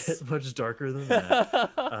Yes. doesn't get much darker than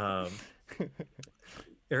that.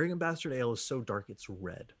 Arrogant Bastard Ale is so dark it's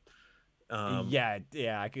red. Yeah,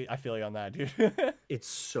 I feel you on that, dude. It's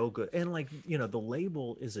so good, and like you know, the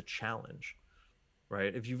label is a challenge,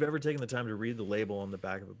 right? If you've ever taken the time to read the label on the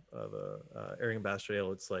back of a Arrogant Bastard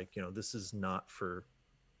Ale, it's like you know, this is not for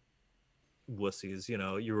wussies. You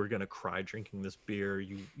know, you were gonna cry drinking this beer.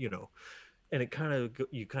 You know, and it kind of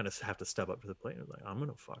you kind of have to step up to the plate and like I'm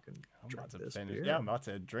gonna fucking drink this beer. Yeah, I'm about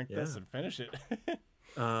to drink this and finish it.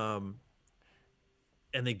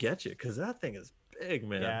 And they get you because that thing is big,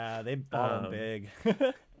 man. Yeah, they bottle big.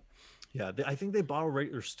 Yeah, I think they bottle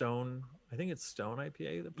rate or Stone. I think it's Stone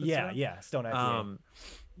IPA that puts it out. Yeah, Stone IPA.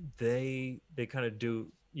 They kind of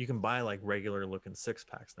do. You can buy like regular looking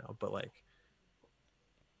 6-packs now, but like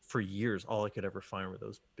for years, all I could ever find were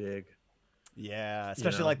those big. Yeah,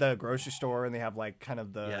 especially know? like the grocery store, and they have like kind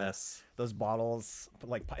of the those bottles,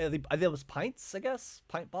 like are they those pints? I guess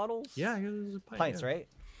pint bottles. Yeah, there's a pint, pints, right?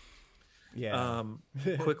 Yeah.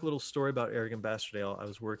 Quick little story about Arrogant Bastard Ale. I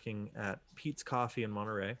was working at Pete's Coffee in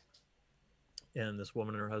Monterey, and this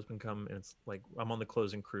woman and her husband come, and it's like I'm on the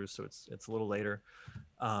closing crew, so it's a little later.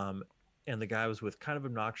 And the guy was with kind of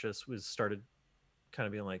obnoxious, started kind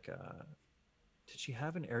of being like, did she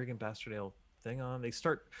have an Arrogant Bastard Ale thing on? They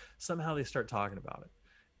start talking about it,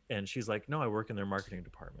 and she's like, no, I work in their marketing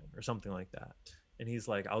department or something like that. And he's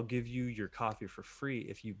like, I'll give you your coffee for free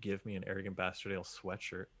if you give me an Arrogant Bastard Ale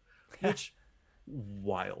sweatshirt. Which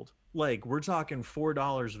wild. Like we're talking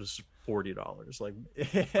 $4 was $40. Like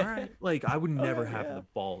all right. Like I would never have the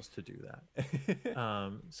balls to do that.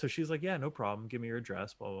 So she's like, yeah, no problem. Give me your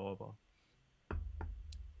address, blah blah blah blah.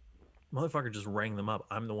 Motherfucker just rang them up.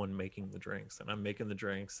 I'm the one making the drinks, and I'm making the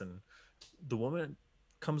drinks, and the woman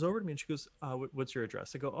comes over to me and she goes, what's your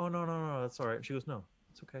address? I go, oh no, that's all right. She goes, no,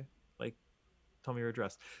 it's okay. Like, tell me your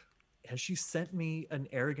address. And she sent me an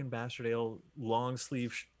Arrogant Bastard Ale long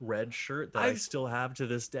sleeve red shirt that I still have to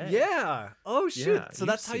this day. Yeah. Oh shoot. Yeah, so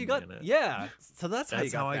that's how you got. Yeah. So that's how you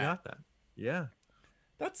got I that. got that. Yeah.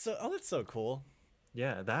 That's so cool.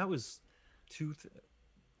 Yeah, that was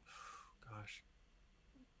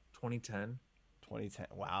 2010. 2010.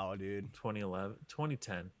 Wow, dude. 2011.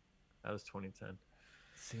 2010. That was 2010.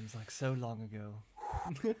 Seems like so long ago.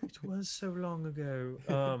 It was so long ago.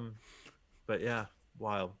 But yeah,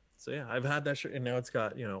 wild. So yeah, I've had that shirt, and now it's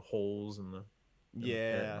got holes in the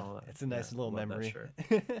and all that. It's a nice little memory.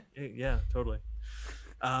 Yeah, totally.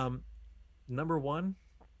 Number one,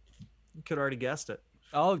 you could already guessed it.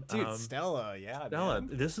 Oh, dude, Stella. Yeah, Stella.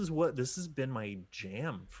 Man. This has been my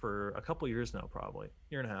jam for a couple years now, probably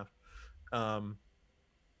year and a half.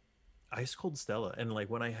 Ice cold Stella, and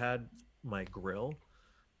like when I had my grill,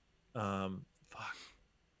 and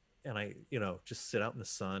I just sit out in the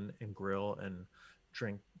sun and grill and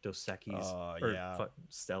drink Dos Equis or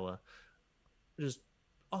Stella just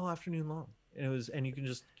all afternoon long, and you can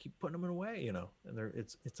just keep putting them away, and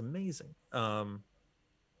it's amazing.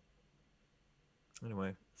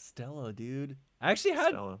 Anyway, Stella, dude, I actually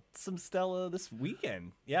had some Stella this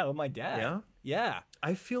weekend. Yeah, with my dad. Yeah.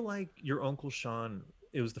 I feel like your Uncle Sean.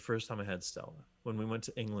 It was the first time I had Stella when we went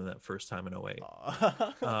to England that first time in 2008.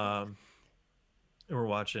 And we're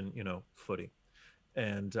watching footy,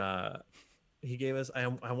 and he gave us, I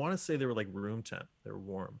want to say they were like room temp. They were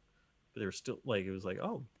warm, but they were still like, it was like,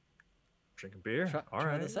 oh, drinking beer. Try All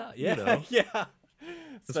right. this out. Yeah. Yeah.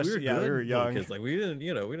 Especially, we were yeah, we good were little young. kids. Like we didn't, we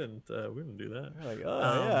didn't do that. We're like, oh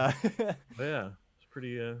Um, yeah, but yeah, it's pretty.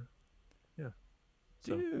 Yeah.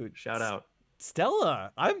 So dude. shout out,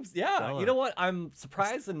 Stella. Yeah. You Stella. know what? I'm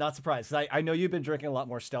surprised and not surprised. 'Cause I know you've been drinking a lot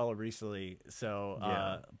more Stella recently. So,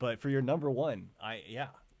 Yeah. but for your number one,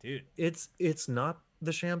 dude. It's not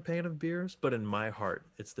the champagne of beers, but in my heart,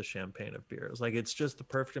 it's the champagne of beers. Like it's just the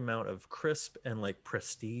perfect amount of crisp and like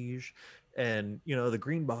prestige, and the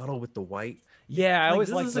green bottle with the white. Yeah, I Like always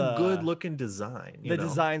this like is a good looking design. the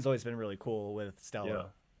design's always been really cool with Yeah.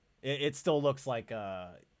 Stella. It still looks like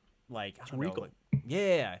I It's don't regal. know.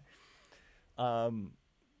 Yeah. Kind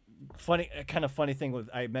of funny thing with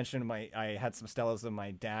I mentioned I had some Stellas with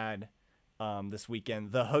my dad this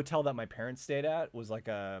weekend. The hotel that my parents stayed at was like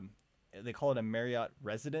they call it a Marriott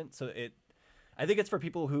resident. So I think it's for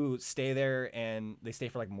people who stay there and they stay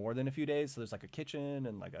for like more than a few days. So there's like a kitchen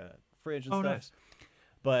and like a fridge and Oh, stuff. nice.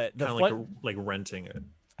 But the Kind of like renting it.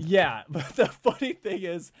 yeah, but the funny thing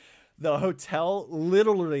is the hotel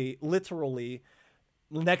literally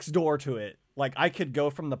next door to it. Like I could go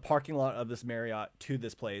from the parking lot of this Marriott to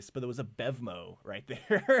this place, but there was a Bevmo right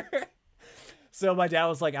there. So my dad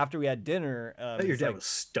was like, after we had dinner, I bet your he's dad like, was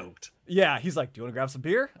stoked. yeah, he's like, do you want to grab some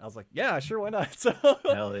beer? I was like, yeah, sure, why not? So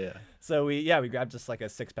Hell yeah. so we grabbed just like a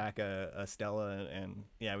 6-pack of Stella, and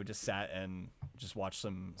yeah, we just sat and just watched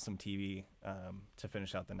some TV to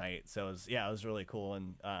finish out the night. So it was really cool,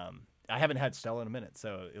 and I haven't had Stella in a minute,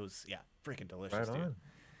 so it was freaking delicious, Right dude. on.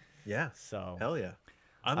 Yeah. So Hell yeah.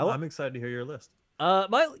 I lo- I'm excited to hear your list.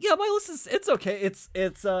 my list it's okay.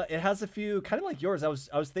 It has a few kind of like yours. I was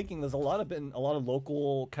thinking there's a lot of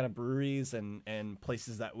local kind of breweries and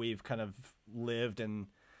places that we've kind of lived, and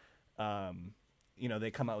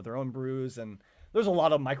they come out with their own brews, and there's a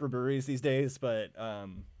lot of microbreweries these days, but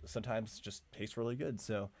sometimes just taste really good.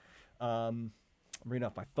 So I'm reading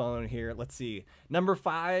off my phone here. Let's see. Number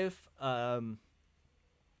 5,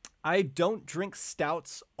 I don't drink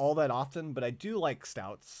stouts all that often, but I do like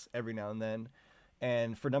stouts every now and then.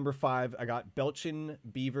 And for number 5, I got Belching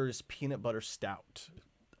Beaver's Peanut Butter Stout.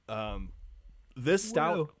 This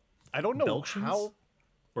stout, Whoa. I don't know Belgians? how.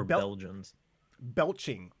 Or Belgians.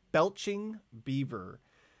 Belching Beaver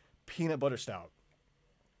Peanut Butter Stout.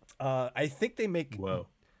 I think they make Whoa.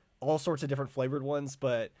 all sorts of different flavored ones,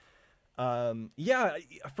 but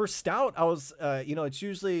for stout, I was it's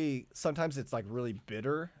usually sometimes it's like really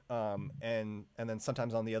bitter, and then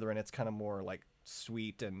sometimes on the other end it's kind of more like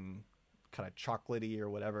sweet and kind of chocolatey or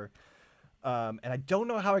whatever. And I don't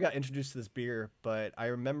know how I got introduced to this beer, but I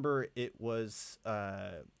remember it was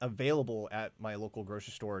available at my local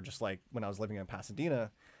grocery store, just like when I was living in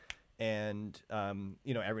Pasadena. And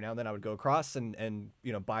every now and then I would go across and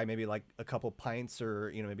buy maybe like a couple pints,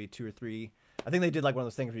 or maybe 2 or 3. I think they did like one of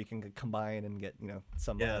those things where you can combine and get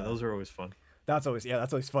some. Yeah, those are always fun. That's always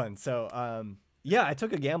fun. So I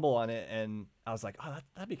took a gamble on it, and I was like, oh,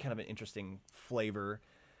 that'd be kind of an interesting flavor.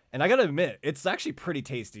 And I gotta admit, it's actually pretty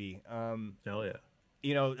tasty. Hell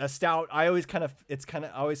yeah. A stout, I always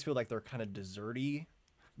feel like they're kind of desserty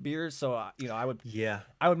beers. So I would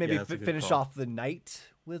maybe that's a good finish call. off the night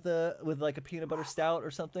with like a peanut butter stout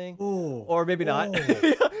or something, Oh, or maybe not.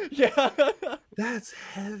 oh. Yeah. That's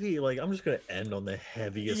heavy. Like I'm just gonna end on the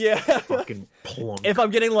heaviest Yeah. fucking plunk. If I'm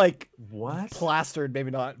getting like What? plastered,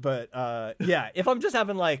 maybe not, but if I'm just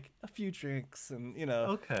having like a few drinks and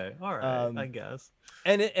Okay. All right. I guess.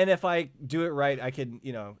 and if I do it right, I can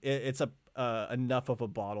it's enough of a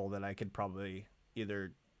bottle that I could probably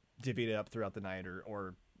either divvy it up throughout the night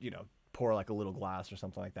or pour like a little glass or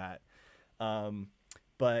something like that.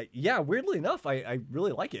 But yeah, weirdly enough, I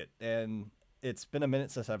really like it, and it's been a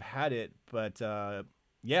minute since I've had it, but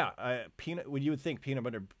you would think peanut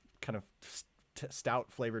butter kind of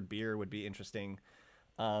stout flavored beer would be interesting.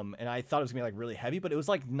 And I thought it was gonna be like really heavy, but it was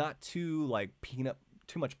like not too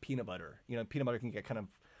much peanut butter. Peanut butter can get kind of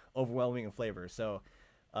overwhelming in flavor, so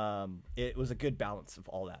it was a good balance of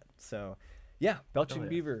all that. So yeah, Belching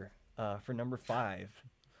Beaver for number 5.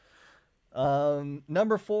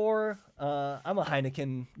 Number 4, I'm a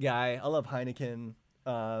Heineken guy. I love Heineken.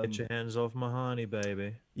 Get your hands off my honey,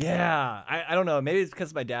 baby. Yeah, I don't know. Maybe it's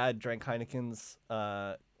because my dad drank Heinekens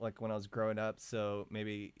like when I was growing up. So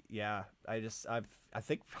maybe I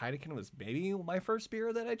think Heineken was maybe my first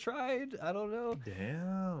beer that I tried. I don't know.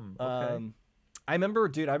 Damn. Okay. I remember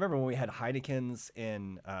when we had Heinekens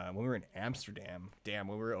when we were in Amsterdam. Damn,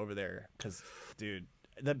 when we were over there, because dude,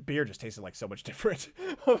 the beer just tasted like so much different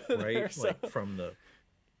over there. Right? So. Like from the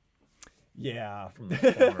From the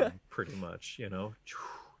farm, pretty much.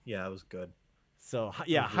 Yeah, it was good. So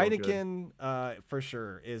yeah, It was real Heineken for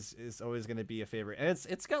sure is always going to be a favorite, and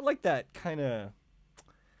it's got like that kind of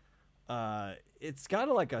It's got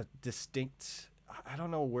like a distinct. I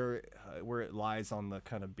don't know where it lies on the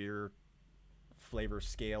kind of beer flavor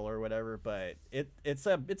scale or whatever, but it's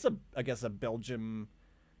a I guess a Belgium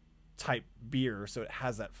type beer, so it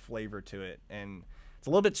has that flavor to it, and it's a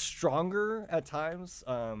little bit stronger at times.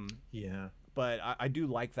 Yeah. But I do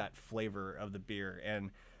like that flavor of the beer,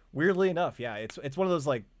 and weirdly enough, yeah, it's one of those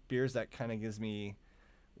like beers that kind of gives me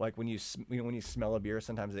like when when you smell a beer,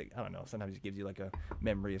 sometimes I don't know, sometimes it gives you like a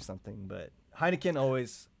memory of something, but Heineken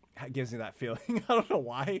always gives me that feeling. I don't know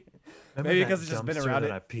why. Remember Maybe that because it's just been dumpster around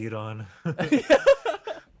that it. I peed on.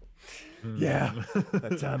 Yeah,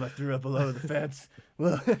 that time I threw up below the fence.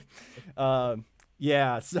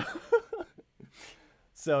 Yeah,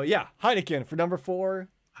 so yeah, Heineken for number 4.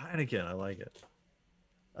 Heineken, I like it.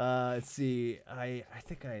 Let's see. I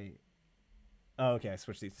think I. Oh, okay, I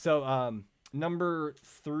switched these. So number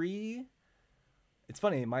 3. It's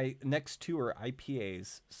funny. My next 2 are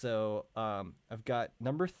IPAs. So I've got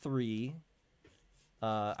number 3.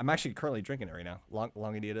 I'm actually currently drinking it right now.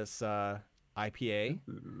 Lagunitas IPA.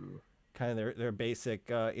 Ooh. Kind of their basic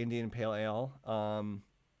Indian Pale Ale.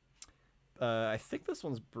 I think this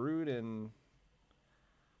one's brewed in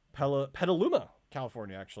Petaluma,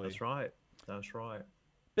 California, actually. That's right. That's right.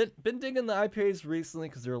 Been digging the IPAs recently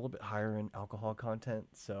because they're a little bit higher in alcohol content.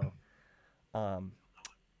 So,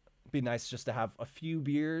 be nice just to have a few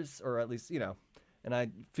beers, or at least and I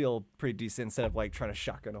feel pretty decent instead of like trying to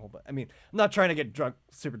shotgun a whole bunch. I mean, I'm not trying to get drunk,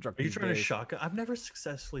 super drunk. Are you these trying to days. shotgun? I've never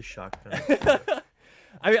successfully shotgunned.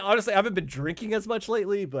 I mean, honestly, I haven't been drinking as much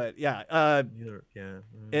lately, but yeah, Neither. Yeah.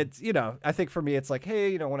 it's I think for me, it's like,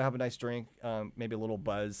 hey, want to have a nice drink, maybe a little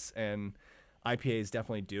buzz, and IPAs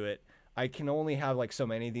definitely do it. I can only have like so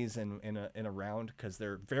many of these in a round because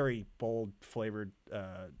they're very bold flavored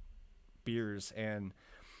beers, and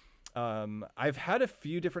I've had a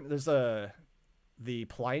few different. There's the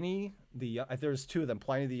Pliny, there's 2 of them,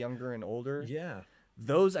 Pliny the Younger and Older. Yeah.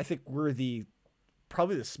 Those I think were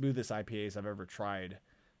probably the smoothest IPAs I've ever tried.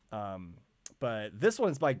 But this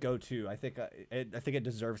one's my go-to. I think it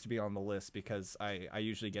deserves to be on the list because I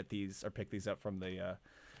usually get these or pick these up from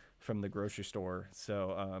the grocery store.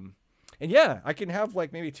 So and yeah, I can have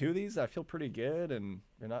like maybe 2 of these. I feel pretty good, and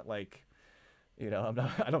they're not like, I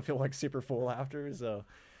don't feel like super full after. So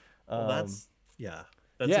Well, that's yeah.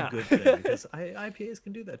 a good thing because IPAs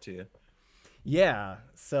can do that to you. Yeah.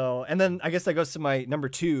 So, and then I guess that goes to my number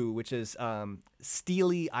 2, which is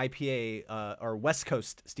Steely IPA, or West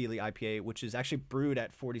Coast Steely IPA, which is actually brewed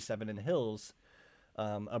at 47 in the Hills,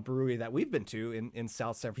 a brewery that we've been to in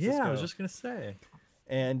South San Francisco. Yeah, I was just gonna say.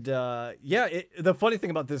 And yeah, the funny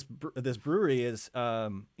thing about this brewery is,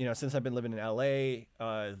 since I've been living in LA,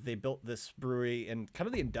 they built this brewery in kind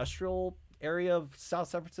of the industrial area of South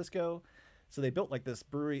San Francisco. So they built like this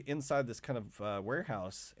brewery inside this kind of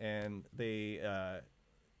warehouse, and they,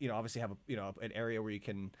 obviously have an area where you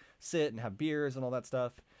can sit and have beers and all that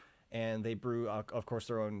stuff. And they brew, of course,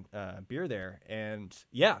 their own beer there. And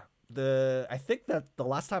yeah, I think that the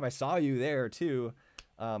last time I saw you there too,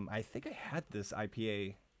 I think I had this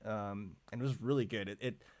IPA, and it was really good.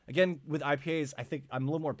 It again with IPAs, I think I'm a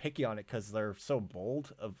little more picky on it because they're so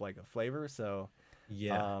bold of like a flavor. So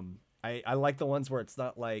Yeah. I like the ones where it's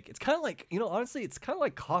not like, it's kind of like, honestly, it's kind of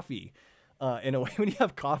like coffee, in a way. When you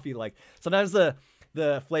have coffee, like sometimes the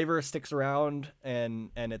flavor sticks around and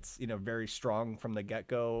it's, very strong from the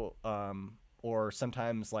get-go. Or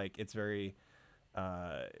sometimes like it's very,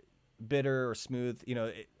 bitter or smooth.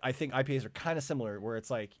 I think IPAs are kind of similar where it's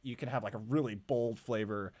like you can have like a really bold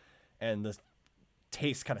flavor and the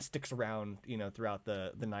taste kind of sticks around, throughout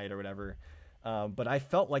the night or whatever. But I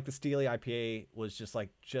felt like the Steely IPA was just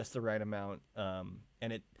the right amount.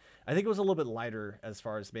 And I think it was a little bit lighter as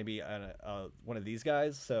far as maybe one of these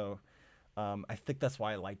guys. So I think that's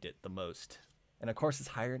why I liked it the most. And of course, it's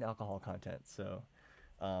higher in alcohol content. So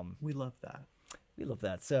We love that. we love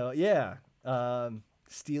that. So yeah,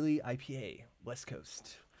 Steely IPA, West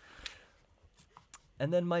Coast.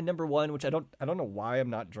 And then my number 1, which I don't know why I'm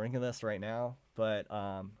not drinking this right now, but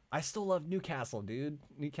I still love Newcastle, dude.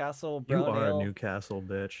 Newcastle brown You are ale. a Newcastle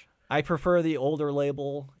bitch. I prefer the older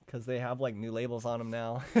label because they have like new labels on them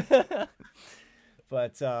now.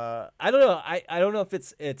 But I don't know. I don't know if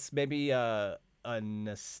it's maybe a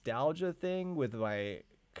nostalgia thing with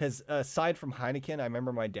because aside from Heineken, I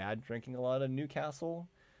remember my dad drinking a lot of Newcastle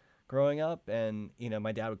growing up, and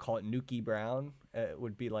my dad would call it Nuki Brown. It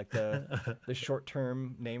would be like the short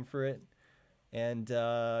term name for it. And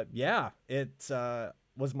yeah, it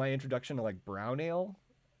was my introduction to like brown ale,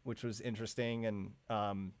 which was interesting. And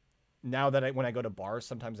now that when I go to bars,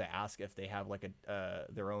 sometimes I ask if they have like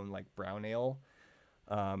their own like brown ale.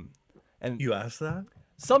 And You asked that?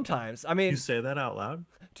 Sometimes. I You mean, say that out loud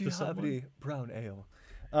do to you have someone? any brown ale?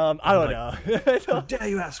 I don't Like, know. how dare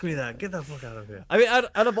you ask me that? Get the fuck out of here. I mean,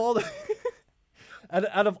 out of all the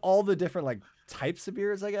out of all the different like types of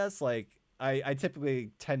beers, I guess like I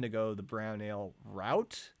typically tend to go the brown ale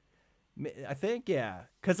route. I think, yeah,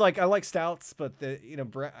 because like I like stouts, but the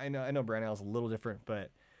I know brown ale is a little different,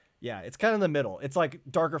 but yeah, it's kind of in the middle. It's like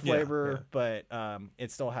darker Yeah, yeah. flavor, but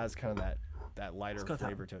it still has kind of that It's lighter got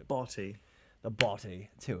flavor that to it, body. the body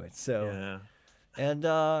to it. So Yeah. and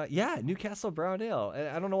yeah, Newcastle brown ale. And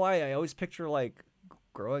I don't know why I always picture like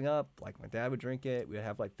growing up, like my dad would drink it. We'd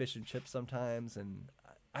have like fish and chips sometimes, and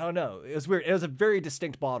I don't know. It was weird. It was a very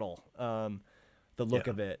distinct bottle. The look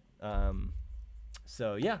Yeah. of it.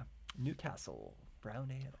 So yeah, Newcastle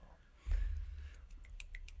brown ale.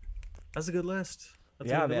 That's a good list. That's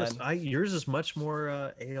Yeah, a good man. list. Yours is much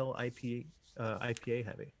more ale IPA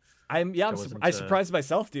heavy. I surprised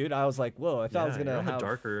myself, dude. I was like, whoa, I thought I was You're gonna on have the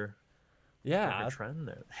darker yeah, trend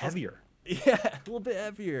there. Heavier. yeah, a little bit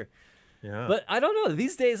heavier. Yeah. But I don't know.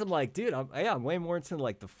 These days, I'm like, dude, I'm way more into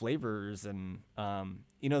like the flavors and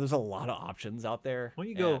there's a lot of options out there. Why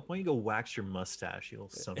don't and you go wax your mustache, you little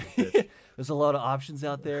son of a bitch. There's a lot of options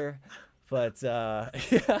out there, but yeah,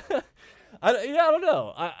 I don't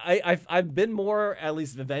know. I've been more at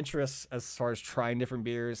least adventurous as far as trying different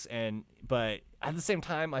beers, but at the same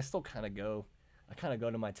time, I kind of go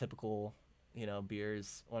to my typical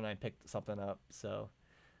beers when I pick something up. So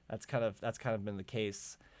that's kind of been the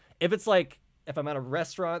case. If it's like if I'm at a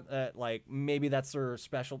restaurant that like maybe that's their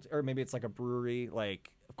specialty, or maybe it's like a brewery,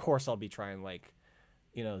 like of course I'll be trying like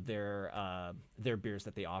their beers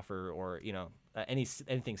that they offer, or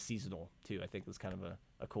anything seasonal too. I think was kind of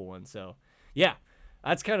a cool one. So yeah,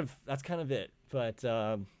 that's kind of it. But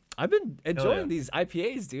I've been enjoying these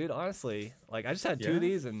IPAs, dude. Honestly, like I just had two of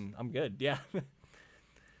these and I'm good. Yeah.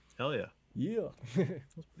 Hell yeah. Yeah.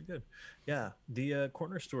 That's pretty good. Yeah. The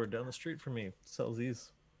corner store down the street from me sells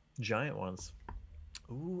these giant ones.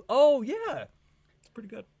 Ooh. Oh yeah. It's pretty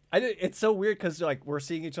good. It's so weird because like we're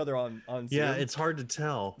seeing each other on Zoom. Yeah, it's hard to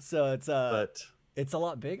tell. So it's but it's a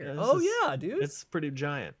lot bigger. yeah, Yeah, dude. It's pretty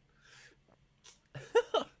giant.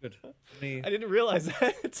 Good. I didn't realize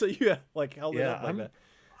that. So you like held it up like that.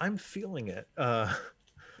 I'm feeling it.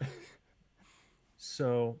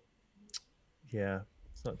 So yeah,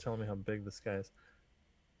 it's not telling me how big this guy is.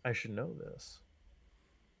 I should know this.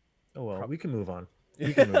 Oh well, we can move on.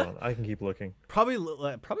 We can move on. I can keep looking. Probably a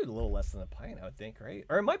little less than a pint, I would think, right?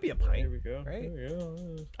 Or it might be a pint. Here we go. Right? There we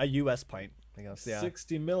go. A U.S. pint, I guess. Yeah.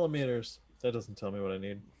 60 millimeters. That doesn't tell me what I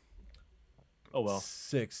need. Oh well.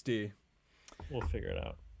 60. We'll figure it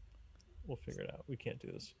out. We can't do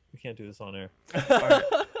this. We can't do this on air. All right.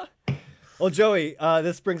 Well, Joey,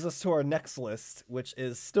 this brings us to our next list, which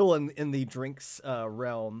is still in the drinks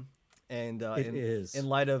realm, and It is. in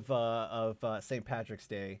light of St. Patrick's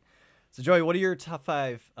Day. So, Joey, what are your top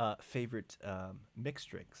 5 favorite mixed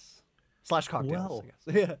drinks / cocktails? Well,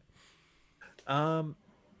 I guess. Yeah.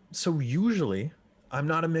 So usually I'm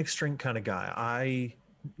not a mixed drink kind of guy.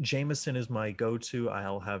 Jameson is my go-to.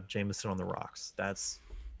 I'll have Jameson on the rocks. That's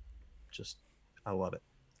just, I love it.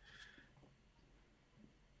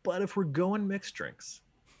 But if we're going mixed drinks,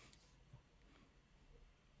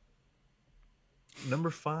 number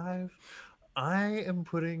 5, I am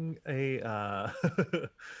putting a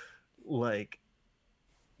like,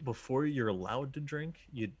 before you're allowed to drink,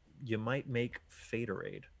 you might make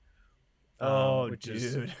Fatorade. Which dude.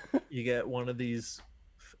 is, you get one of these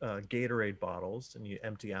Gatorade bottles and you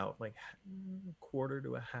empty out like a quarter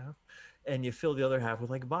to a half, and you fill the other half with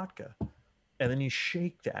like vodka, and then you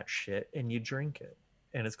shake that shit and you drink it,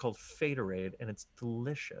 and it's called Fatorade, and it's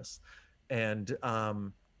delicious. And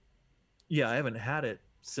yeah, I haven't had it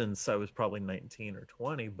since I was probably 19 or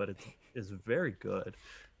 20, but it is very good,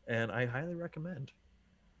 and I highly recommend.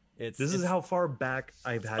 This is how far back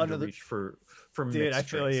I've had to reach for mixed dude, I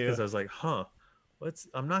feel drinks, you. because I was like,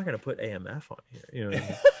 I'm not gonna put AMF on here, you know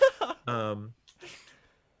what I mean?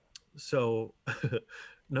 So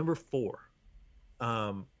number 4,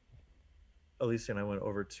 Alicia and I went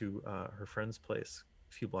over to her friend's place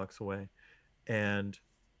a few blocks away, and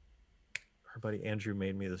her buddy Andrew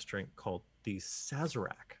made me this drink called the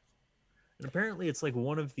Sazerac, and apparently it's like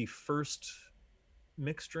one of the first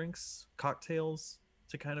mixed drinks cocktails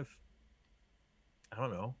to kind of, I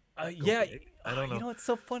don't know. Yeah, I don't know. You know what's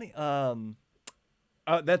so funny?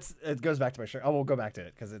 It goes back to my shirt. We'll go back to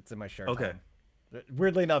it because it's in my shirt. Okay.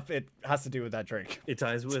 Weirdly enough, it has to do with that drink. It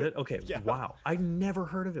ties with it? Okay. Yeah. Wow. I never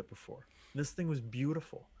heard of it before. This thing was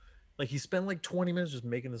beautiful. Like, he spent like 20 minutes just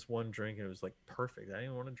making this one drink, and it was like perfect. I didn't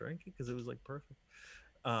even want to drink it because it was like perfect.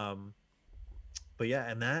 But yeah,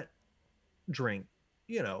 and that drink,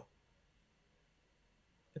 you know,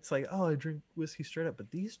 it's like, oh, I drink whiskey straight up, but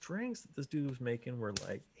these drinks that this dude was making were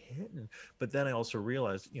like hitting. But then I also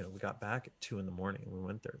realized, you know, we got back at 2 a.m. and we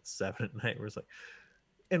went there at 7 at night. It was like,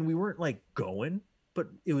 and we weren't like going, but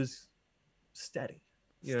it was steady.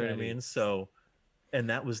 You know what I Steady. mean? So, and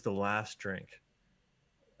that was the last drink.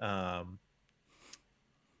 Yeah,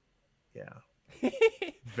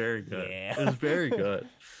 very good. Yeah. It was very good.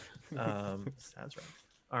 Sounds right.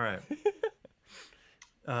 All right.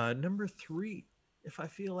 Number 3. If I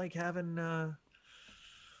feel like having,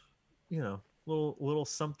 you know, little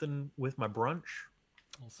something with my brunch,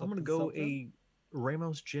 I'm gonna go a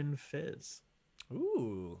Ramos Gin Fizz.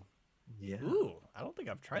 Ooh. Yeah. Ooh. I don't think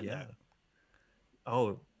I've tried that.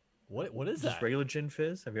 Oh, What is just that? regular gin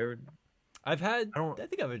fizz? Have you ever? I've had. I don't- I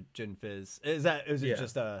think I've a gin fizz. Is it Yeah.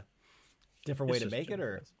 just a different way It's to just make it, gin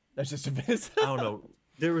or fizz. that's just a fizz? I don't know.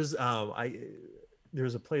 There was there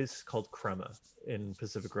was a place called Crema in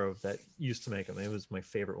Pacific Grove that used to make them. It was my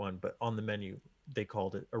favorite one, but on the menu they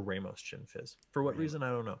called it a Ramos Gin Fizz. For what reason, I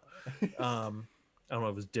don't know. I don't know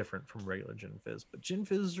if it was different from regular gin fizz, but gin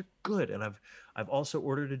fizzes are good. And I've also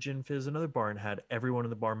ordered a gin fizz in another bar and had everyone in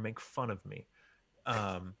the bar make fun of me.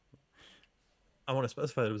 I want to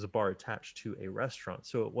specify that it was a bar attached to a restaurant,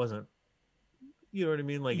 so it wasn't, you know what I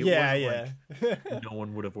mean? Like, it wasn't like no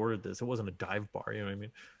one would have ordered this. It wasn't a dive bar, you know what I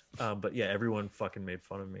mean? But yeah, everyone fucking made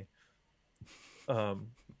fun of me.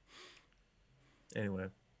 Anyway,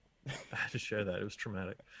 I had to share that. It was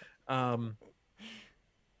traumatic.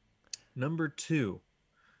 Number 2,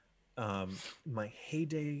 my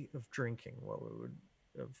heyday of drinking,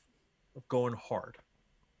 of going hard.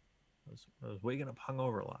 I was waking up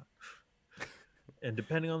hungover a lot. And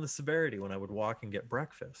depending on the severity, when I would walk and get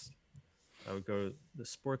breakfast, I would go to the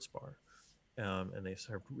sports bar, and they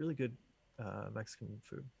served really good Mexican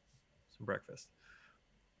food, some breakfast.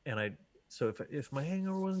 And so if my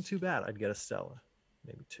hangover wasn't too bad, I'd get a Stella,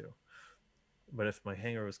 maybe 2. But if my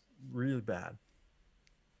hangover was really bad,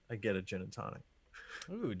 I'd get a gin and tonic.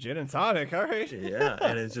 Ooh, gin and tonic. All right. Yeah,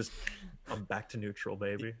 and it's just, I'm back to neutral,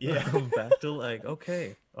 baby. Yeah. I'm back to like,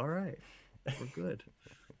 okay, all right, we're good.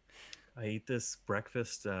 I eat this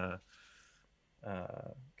breakfast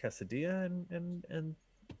quesadilla, and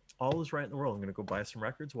all is right in the world. I'm gonna go buy some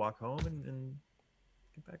records, walk home, and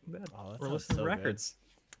get back in bed. Oh, that or sounds listen to so good. records.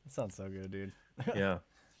 That sounds so good, dude. Yeah.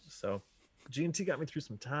 So G&T got me through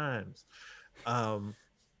some times.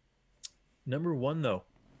 Number 1 though,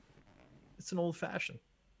 it's an old fashioned.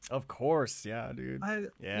 Of course, yeah, dude.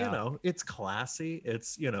 You know, it's classy.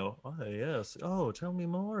 It's, you know, oh yes, oh, tell me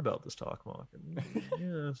more about this Talkmock.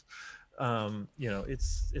 Yes. You know,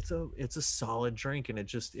 it's a solid drink, and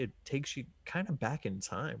it takes you kind of back in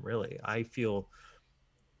time, really. I feel,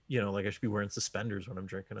 you know, like I should be wearing suspenders when I'm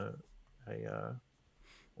drinking a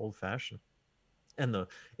old fashioned. And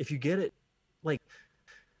if you get it, like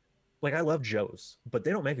I love Joe's, but they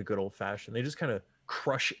don't make a good old fashioned. They just kind of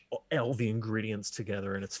crush all the ingredients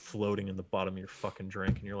together, and it's floating in the bottom of your fucking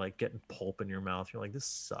drink, and you're like getting pulp in your mouth. You're like, this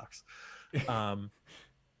sucks.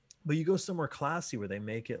 But you go somewhere classy where they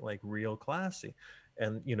make it like real classy,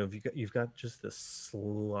 and you know, you've got just this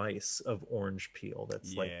slice of orange peel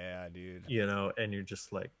that's like, yeah, dude. you know, and you're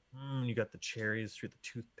just like, you got the cherries through the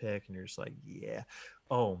toothpick, and you're just like, yeah,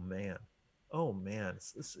 oh man,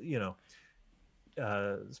 you know,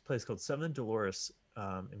 this place called Seven Dolores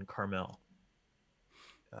in Carmel.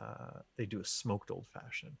 They do a smoked old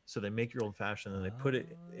fashioned. So they make your old fashioned and they put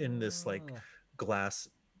it in this like glass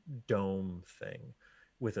dome thing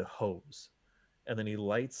with a hose, and then he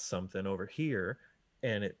lights something over here,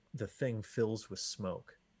 and the thing fills with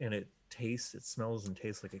smoke, and it smells and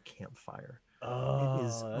tastes like a campfire. Oh, it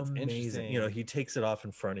is that's amazing. interesting. You know, he takes it off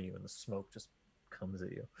in front of you, and the smoke just comes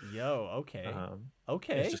at you. Yo, okay.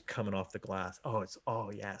 Okay. It's just coming off the glass.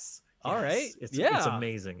 Yes. All right. It's Yeah.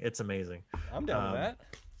 amazing. It's amazing. I'm down with that.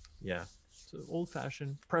 Yeah. So old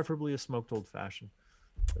fashioned, preferably a smoked old fashioned.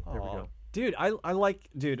 But there we go. Dude, I like,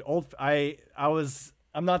 dude,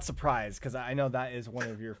 I'm not surprised, because I know that is one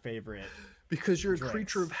of your favorite. Because you're drinks. a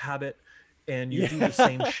creature of habit, and you do the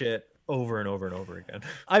same shit over and over and over again.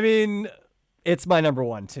 I mean, it's my number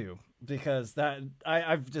 1 too, because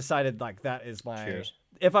I've decided like that is my. Cheers.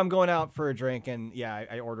 If I'm going out for a drink and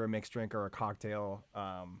I order a mixed drink or a cocktail,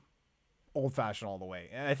 old fashioned all the way.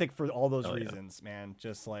 And I think for all those reasons, man,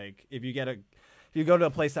 just like if you go to a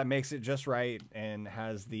place that makes it just right and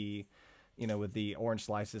has the, you know, with the orange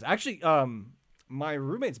slices. Actually, my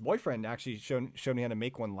roommate's boyfriend actually showed me how to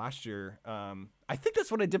make one last year. I think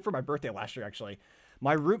that's what I did for my birthday last year. Actually,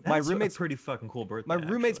 my roommate's a pretty fucking cool birthday. My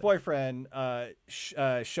roommate's boyfriend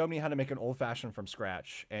showed me how to make an old fashioned from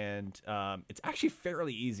scratch, and it's actually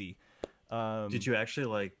fairly easy. Did you actually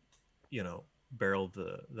like, barrel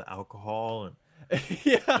the alcohol and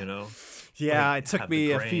Yeah, you know, yeah. like It took have the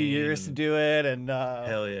me a few grain years to and do it, and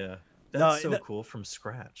hell yeah. no, That's so cool from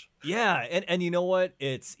scratch. yeah, and you know what?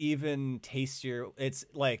 It's even tastier. It's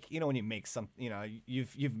like, when you make some,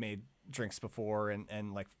 you've made drinks before,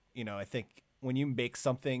 and like, I think when you make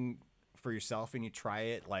something for yourself and you try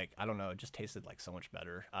it, like, I don't know, it just tasted like so much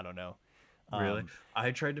better. I don't know. Really? Um,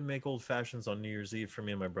 I tried to make old fashions on New Year's Eve for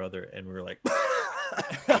me and my brother, and we were like,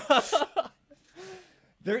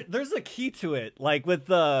 there's a key to it. Like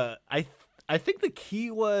with I think the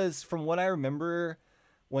key was, from what I remember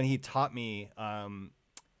when he taught me,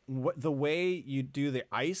 the way you do the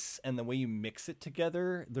ice and the way you mix it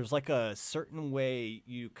together, there's like a certain way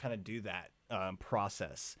you kind of do that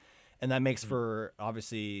process, and that makes for,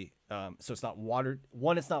 obviously, so it's not watered.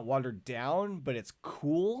 One, it's not watered down, but it's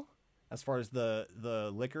cool as far as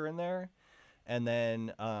the liquor in there, and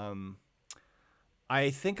then I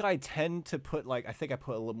think I tend to put, like, I think I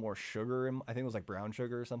put a little more sugar in. I think it was like brown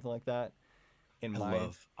sugar or something like that in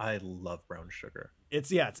mine. I love brown sugar.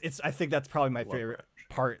 It's I think that's probably my Love favorite brown sugar.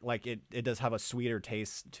 part. Like, it does have a sweeter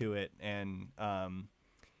taste to it, and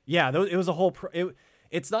yeah, it was a whole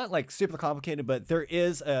it's not like super complicated, but there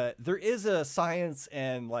is a science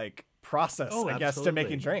and like process, Oh, I guess, to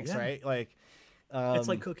making absolutely. drinks, Yeah. right? Like, It's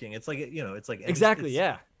like cooking. It's like, it's like exactly, it's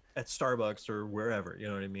yeah, at Starbucks or wherever, you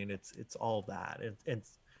know what I mean? It's all that.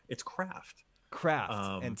 It's craft. craft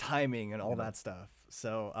and Um, timing and all you know, that stuff.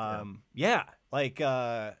 So yeah. yeah, like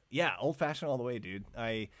yeah, old fashioned all the way, dude.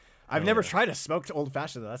 I've Hell never yeah. tried a smoked old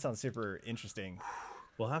fashioned though. That sounds super interesting.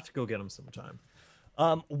 We'll have to go get them sometime.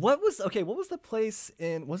 What was the place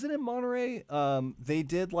was it in Monterey? They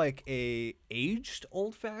did like a aged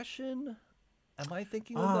old fashioned. Am I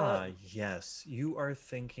thinking of Ah, that? yes. You are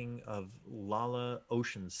thinking of Lala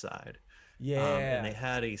Oceanside. And Yeah. they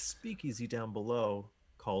had a speakeasy down below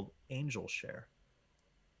called Angel Share.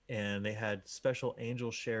 And they had special Angel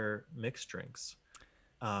Share mixed drinks.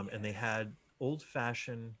 And they had old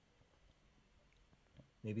fashioned,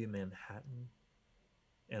 maybe a Manhattan,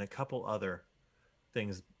 and a couple other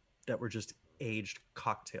things that were just aged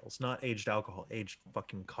cocktails, not aged alcohol, aged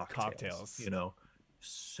fucking cocktails. Cocktails.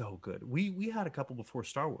 So good. We had a couple before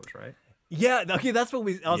Star Wars, right? Yeah, okay, that's what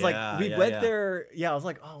I was like, Yeah, we yeah, went yeah. there. Yeah, I was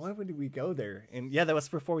like, oh, why would we go there? And yeah, that was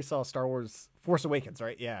before we saw Star Wars Force Awakens,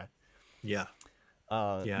 right? Yeah. Yeah.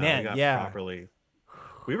 Yeah, we Man, got yeah. properly.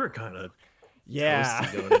 We were kind of Yeah.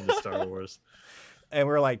 toasty going into Star Wars. And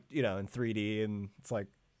we're like, in 3D, and it's like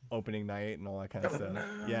opening night and all that kind of stuff.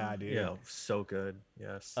 Yeah, dude. Yeah, so good.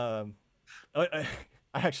 Yes.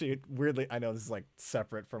 I actually, weirdly, I know this is like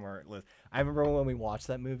separate from our list. I remember when we watched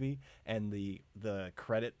that movie and the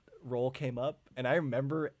credit roll came up, and I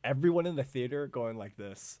remember everyone in the theater going like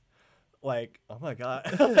this, like, "Oh my god,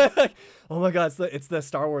 oh my god, it's the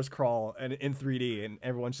Star Wars crawl and in 3D," and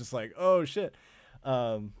everyone's just like, "Oh shit."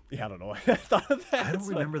 Yeah, I don't know why I thought of that. I don't It's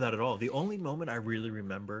like, remember that at all. The only moment I really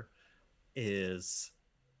remember is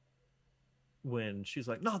when she's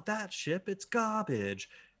like, "Not that ship, it's garbage,"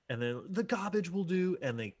 and then the garbage will do,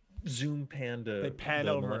 and they zoom pan to They pan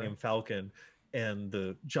the over. Millennium Falcon, and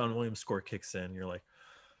the John Williams score kicks in. You're like,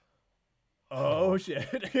 oh shit.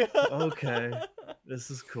 okay,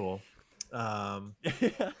 this is cool. Yeah.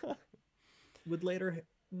 Would later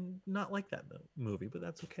not like that movie, but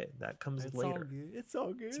that's okay. That comes It's all later. good. It's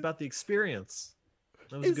all good. It's about the experience.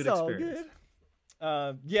 That was a It's good all experience.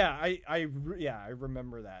 good. Yeah, I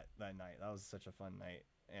remember that night. That was such a fun night,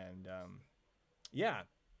 and yeah,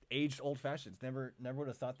 aged old fashions. Never would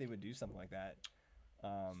have thought they would do something like that.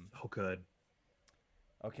 Oh, good.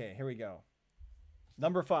 Okay, here we go.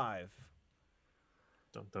 Number 5.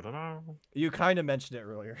 Dun, dun, dun, dun. You kind of mentioned it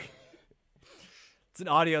earlier. It's an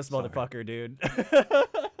Adios Sorry. motherfucker, dude.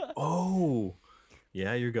 Oh,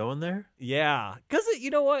 yeah, you're going there? Yeah, because you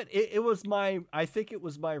know what? It was I think it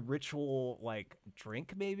was my ritual, like,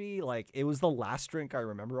 drink, maybe. Like, it was the last drink I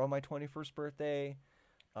remember on my 21st birthday.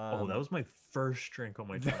 Oh, that was my first drink on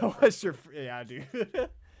my That 21st. was your, yeah, dude.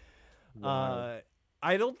 Wow.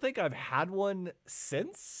 I don't think I've had one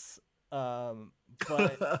since.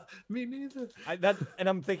 But Me neither. and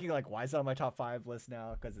I'm thinking, like, why is that on my top 5 list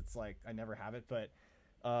now? Because it's like I never have it. But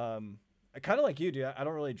I kind of like you, dude. I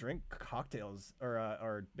don't really drink cocktails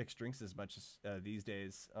or mixed drinks as much as these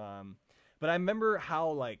days. But I remember how,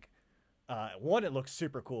 like, one, it looks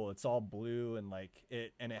super cool. It's all blue and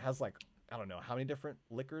it has, like, I don't know how many different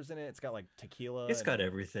liquors in it. It's got like tequila. It's got and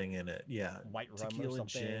everything in it. Yeah. white rum or Tequila,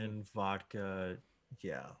 something. gin, vodka.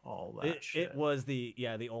 Yeah, all that shit. It was the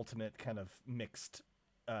ultimate kind of mixed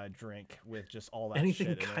drink with just all that Anything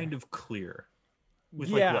shit in kind there. of clear. With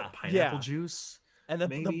Yeah, like what, pineapple yeah. juice? And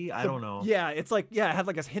maybe I don't know. Yeah, it's like, yeah, it had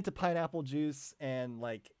like a hint of pineapple juice, and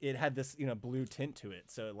like it had this, you know, blue tint to it.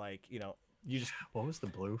 So like, you know, you just, What was the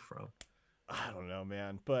blue from? I don't know,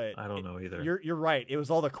 man, but I don't know either. You're right. It was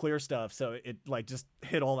all the clear stuff, so it like just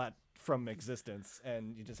hit all that from existence,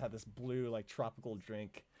 and you just had this blue like tropical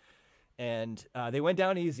drink. And they went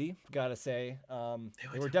down easy, gotta say.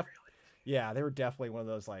 They were definitely, yeah, they were definitely one of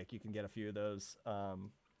those like you can get a few of those.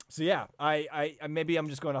 So yeah, I maybe I'm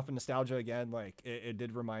just going off of nostalgia again. Like it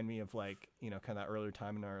did remind me of like, you know, kind of that earlier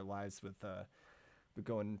time in our lives with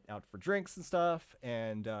going out for drinks and stuff.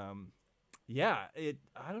 And yeah,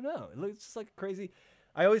 I don't know, it looks just like crazy.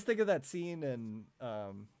 I always think of that scene in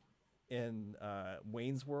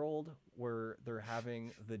Wayne's World where they're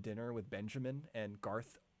having the dinner with Benjamin, and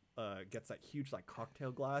Garth gets that huge like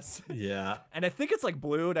cocktail glass. Yeah. And I think it's like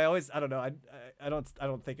blue, and I don't know. I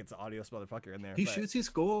don't think it's Adios Motherfucker in there. He shoots, he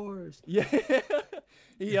scores. Yeah.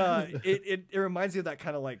 It reminds me of that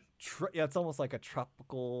kind of like yeah, it's almost like a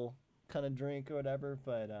tropical kind of drink or whatever.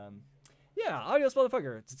 But yeah, Adios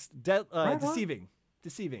Motherfucker. It's deceiving.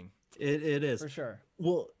 Deceiving. It is for sure.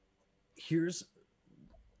 Well, here's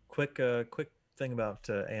quick thing about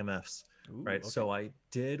AMFs. Ooh, right. okay. So I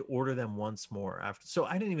did order them once more after. So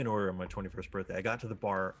I didn't even order on my 21st birthday. I got to the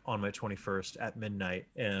bar on my 21st at midnight,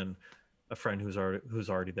 and a friend who's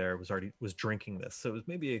already there was drinking this. So it was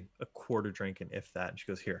maybe a quarter drink, and if that. And she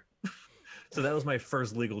goes, here. So that was my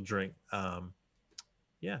first legal drink.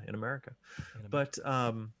 Yeah, in America. But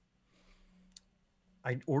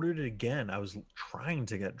I ordered it again. I was trying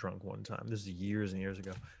to get drunk one time. This is years and years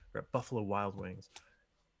ago. We're at Buffalo Wild Wings.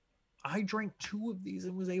 I drank 2 of these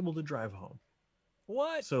and was able to drive home.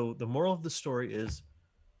 What? So the moral of the story is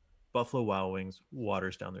Buffalo Wild Wings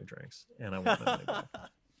waters down their drinks, and I want my money back.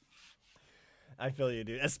 I feel you,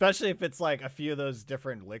 dude. Especially if it's like a few of those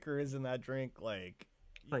different liquors in that drink. Like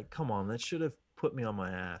come on, that should have put me on my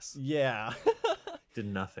ass. Yeah. Did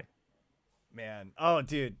nothing. Man. Oh,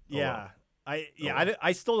 dude. Yeah. Oh, well.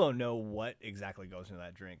 I still don't know what exactly goes into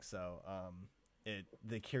that drink. So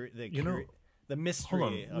the mystery.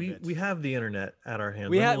 Hold on. Of it. We have the internet at our hands.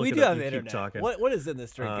 We do have the internet. Talking. What is in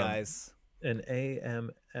this drink, guys? An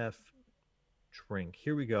AMF drink.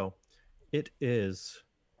 Here we go. It is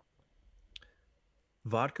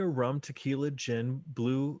vodka, rum, tequila, gin,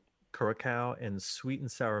 blue curacao, and sweet and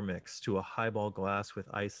sour mix to a highball glass with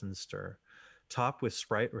ice and stir. Top with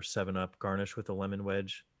Sprite or 7-Up, garnish with a lemon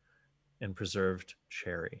wedge and preserved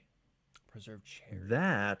cherry. Preserved cherry.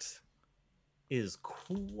 That is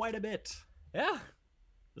quite a bit. Yeah.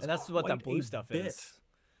 And that's what that blue stuff is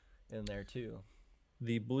in there too.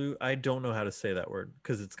 The blue, I don't know how to say that word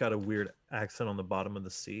because it's got a weird accent on the bottom of the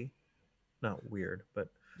C. Not weird, but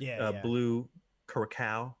blue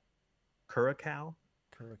curacao,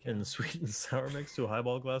 and the sweet and sour mix to a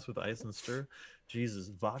highball glass with ice and stir. Jesus,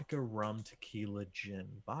 vodka, rum, tequila, gin.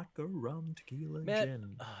 Vodka, rum, tequila,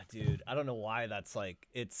 gin. Oh, dude, I don't know why that's like.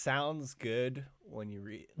 It sounds good when you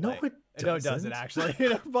read. No, it doesn't. No, it doesn't actually.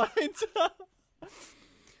 But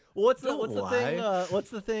what's the thing? What's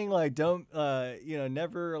the thing? Like, don't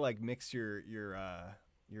never like mix your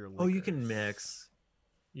liquors. Oh, you can mix.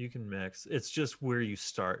 You can mix. It's just where you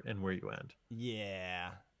start and where you end. Yeah.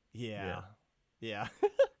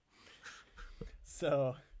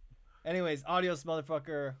 So, anyways, Adios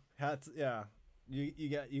Motherfucker. You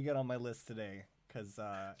get on my list today because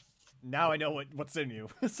now I know what's in you.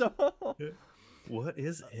 So, what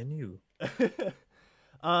is in you?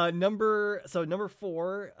 Number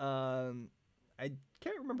 4. I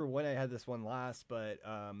can't remember when I had this one last, but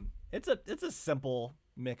it's a simple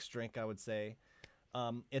mixed drink, I would say.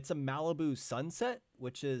 It's a Malibu Sunset,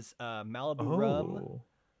 which is Malibu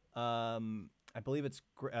rum. I believe it's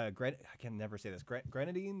I can never say this.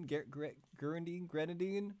 Grenadine.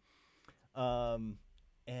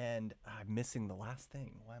 And I'm missing the last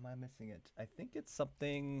thing. Why am I missing it? I think it's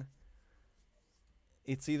something.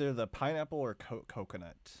 It's either the pineapple or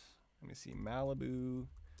coconut. Let me see. Malibu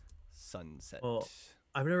Sunset. Well,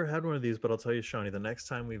 I've never had one of these, but I'll tell you, Shawnee, the next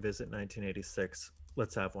time we visit 1986,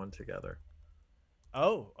 let's have one together.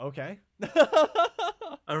 Oh, okay.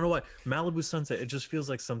 I don't know why. Malibu Sunset, it just feels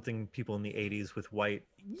like something people in the 80s with white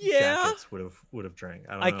jackets would have drank.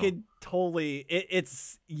 I don't know. I could totally it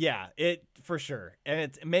for sure.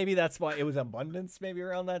 And maybe that's why it was abundance maybe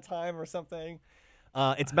around that time or something.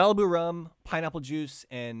 It's Malibu rum, pineapple juice,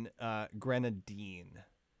 and grenadine.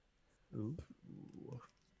 Ooh.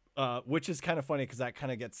 Which is kind of funny because that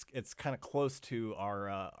kind of it's kind of close to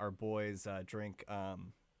our boys drink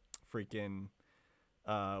freaking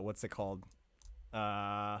what's it called?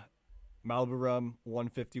 Malibu rum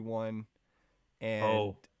 151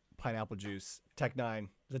 and pineapple juice. Tech 9.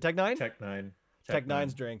 Is it Tech 9? Tech 9. Tech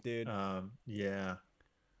Nine's drink, dude. Yeah.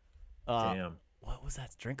 Uh, Damn. what was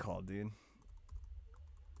that drink called, dude?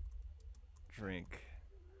 Drink.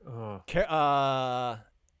 Oh, Carabaloo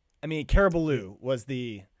was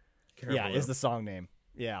the Caribou. is the song name.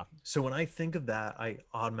 Yeah. So when I think of that, I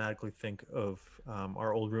automatically think of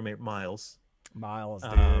our old roommate Miles. Miles,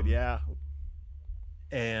 dude. Yeah.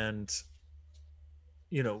 And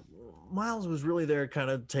Miles was really there, kind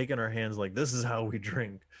of taking our hands, like, this is how we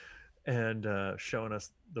drink, and showing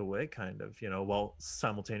us the way, kind of, while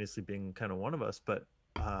simultaneously being kind of one of us. But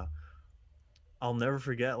I'll never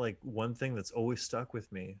forget, like, one thing that's always stuck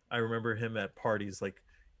with me. I remember him at parties, like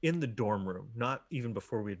in the dorm room, not even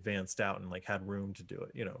before we advanced out and like had room to do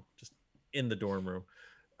it, just in the dorm room.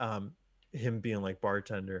 Him being like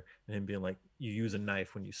bartender, and him being like, you use a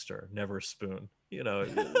knife when you stir, never a spoon, like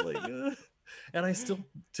and I still,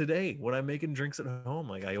 today, when I'm making drinks at home,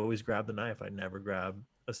 like, I always grab the knife. I never grab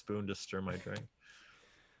a spoon to stir my drink.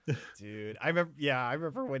 Dude, I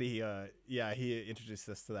remember when he introduced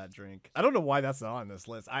us to that drink. I don't know why that's not on this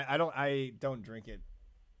list. I don't drink it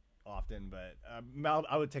often, but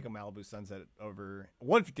I would take a Malibu Sunset over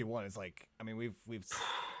 151. Is like, I mean, we've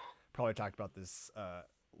probably talked about this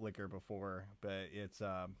liquor before, but it's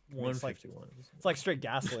 151. It's like straight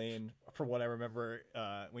gasoline from what I remember,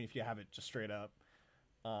 when if you have it just straight up.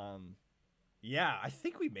 Yeah, I'm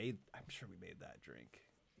sure we made that drink.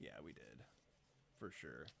 Yeah, we did, for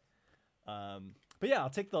sure. But yeah, I'll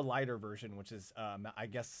take the lighter version, which is I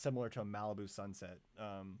guess similar to a Malibu Sunset.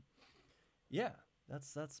 Yeah,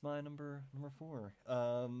 that's my number 4.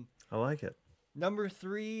 I like it. Number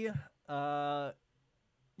 3,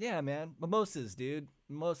 yeah, man, mimosas, dude.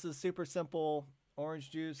 Mimosas, super simple. Orange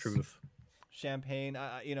juice, Truth. champagne.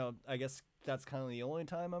 I guess that's kind of the only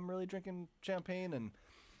time I'm really drinking champagne. And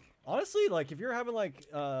honestly, like, if you're having like,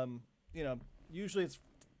 usually it's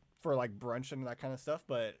for like brunch and that kind of stuff.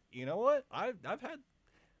 But you know what? I've had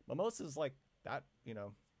mimosas like that,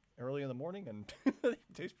 early in the morning, and they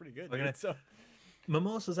taste pretty good. Dude, so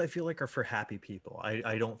mimosas, I feel like, are for happy people.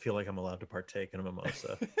 I don't feel like I'm allowed to partake in a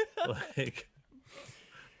mimosa. Like,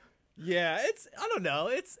 yeah, I don't know.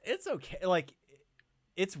 It's okay. Like,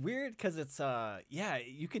 it's weird because it's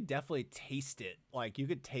you could definitely taste it. Like, you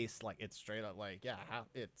could taste like it's straight up like,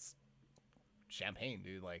 it's champagne,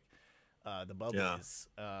 dude. Like, the bubbles.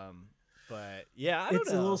 Yeah. But yeah, I don't know.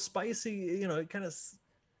 It's a little spicy, it kind of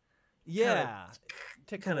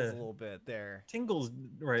tickles a little bit there. Tingles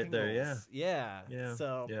there, yeah.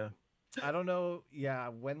 So yeah. I don't know. Yeah,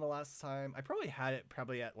 when the last time I probably had it,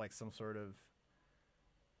 at like some sort of,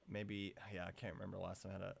 maybe, I can't remember the last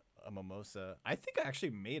time I had a mimosa. I think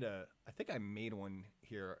I made one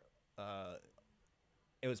here.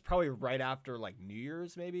 It was probably right after like New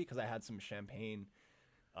Year's, maybe, because I had some champagne.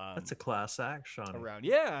 That's a class act, Sean. Around,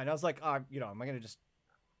 yeah, and I was like, am I gonna just,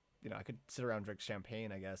 I could sit around and drink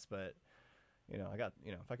champagne, I guess, but I got,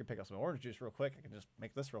 if I could pick up some orange juice real quick, I can just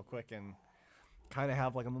make this real quick and kind of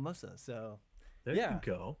have like a mimosa. So there you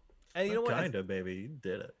go. And you know what? Kind of, baby, you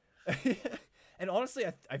did it. And honestly,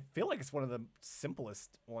 I feel like it's one of the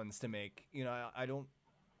simplest ones to make. I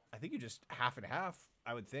think you just half and half,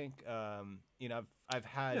 I would think. I've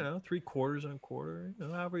had 3/4 and a quarter,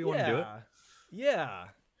 however you want to do it. Yeah.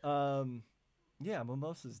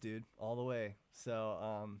 Mimosas, dude, all the way.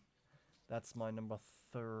 So that's my number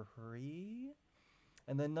 3.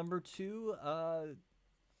 And then number 2,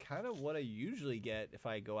 kind of what I usually get if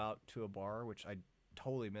I go out to a bar, which I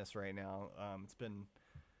totally miss right now. It's been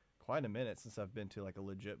quite a minute since I've been to like a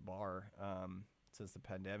legit bar, since the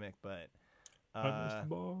pandemic, but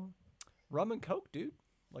rum and Coke, dude.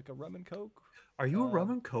 Like a rum and Coke. Are you a rum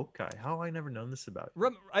and Coke guy? How have I never known this about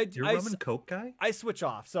you? You're a rum and Coke guy? I switch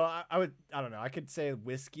off. So I don't know. I could say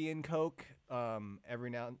whiskey and Coke every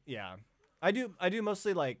now and yeah. I do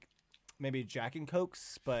mostly like maybe Jack and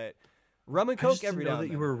Cokes, but rum and Coke every now and then. I didn't know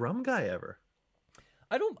that you were a rum guy ever.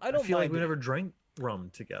 I feel like we never drank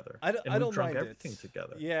rum together. I don't drunk mind everything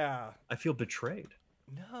together. Yeah. I feel betrayed.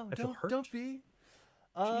 No, don't be.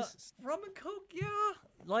 Rum and Coke, yeah.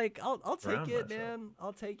 Like I'll take it, man.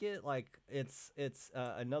 I'll take it. Like it's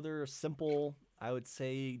another simple, I would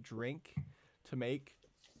say, drink to make.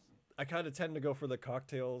 I kind of tend to go for the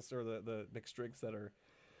cocktails or the mixed drinks that are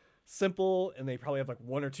simple, and they probably have like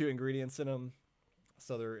 1 or 2 ingredients in them,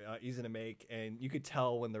 so they're easy to make, and you could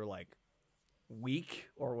tell when they're like weak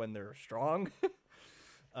or when they're strong,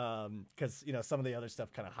 because some of the other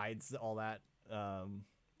stuff kind of hides all that.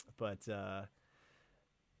 But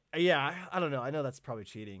yeah, I don't know. I know that's probably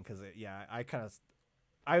cheating because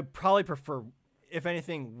I probably prefer, if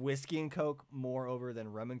anything, whiskey and Coke more over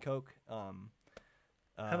than rum and Coke.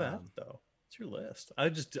 Have that though. What's your list? I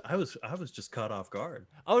was just caught off guard.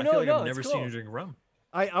 Oh I feel no, like I've no, it's never seen cool. you drink rum.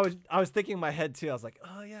 I was thinking in my head too. I was like,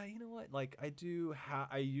 oh yeah, you know what? Like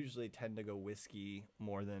I usually tend to go whiskey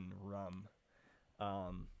more than rum.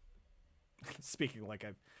 Um, speaking like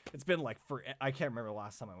it's been like I can't remember the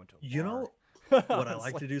last time I went to a You bar. know what I It's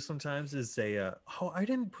like like, to do sometimes is say, oh, I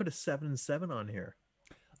didn't put a 7 and 7 on here.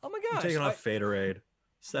 oh my I'm gosh, taking I off Faderade,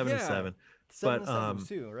 seven and yeah, seven. seven But and sevens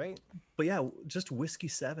too, right? yeah, just whiskey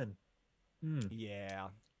 7. Mm, Yeah,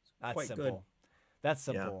 that's quite good. simple. That's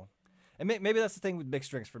Yeah. simple. And maybe that's the thing with mixed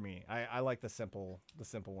drinks for me. I like the simple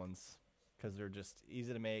ones because they're just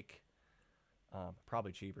easy to make,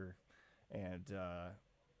 probably cheaper, and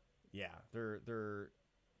yeah, they're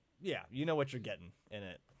yeah, you know what you're getting in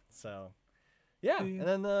it. So yeah, Do and you?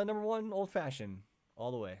 then number one, old fashioned, all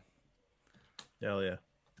the way. Hell yeah.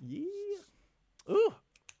 Yeah. Ooh,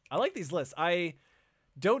 I like these lists. I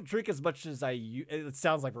don't drink as much as it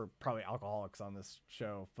sounds like we're probably alcoholics on this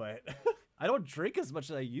show, but I don't drink as much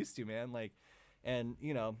as I used to, man. Like, and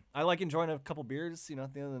you know, I like enjoying a couple beers, you know,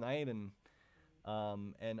 at the end of the night,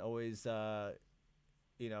 and always,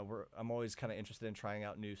 you know, I'm always kind of interested in trying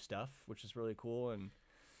out new stuff, which is really cool, and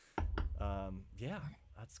yeah,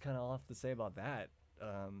 that's kind of all I have to say about that.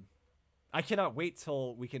 I cannot wait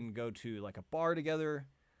till we can go to like a bar together,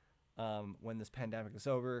 when this pandemic is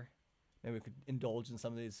over. Maybe we could indulge in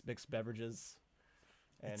some of these mixed beverages.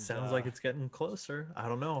 It And sounds like it's getting closer. I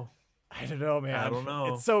don't know. I don't know, I man. don't It's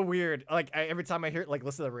know. so weird. Like every time I hear like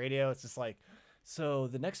listen to the radio, it's just like, so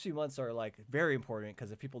the next few months are like very important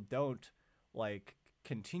because if people don't like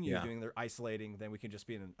continue Yeah. doing their isolating, then we can just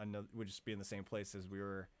be in another. We just be in the same place as we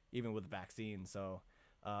were even with the vaccine. So,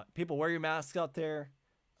 people wear your masks out there,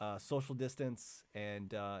 social distance,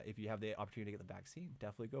 and if you have the opportunity to get the vaccine,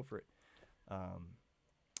 definitely go for it. Um,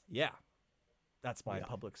 yeah, that's my Yeah.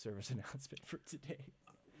 public service announcement for today.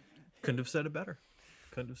 Couldn't have said it better.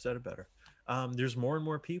 Couldn't have said it better. There's more and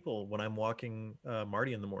more people when I'm walking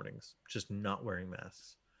Marty in the mornings, just not wearing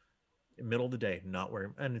masks. Middle of the day, not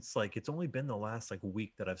wearing, and it's like it's only been the last like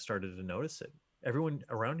week that I've started to notice it. Everyone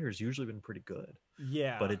around here has usually been pretty good, but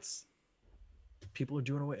Yeah, it's people are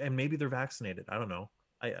doing away, and maybe they're vaccinated. I don't know.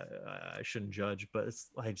 I shouldn't judge, but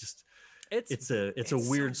it's it's a it's so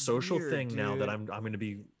weird social weird, thing now that dude. I'm going to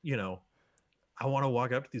be, I want to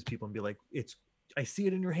walk up to these people and be like, I see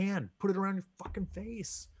it in your hand. Put it around your fucking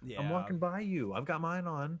face. I'm Yeah. walking by you. I've got mine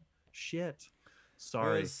on. Shit. Sorry.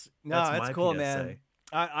 Whereas, no, That's that's my cool, PSA. man.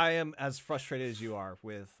 I am as frustrated as you are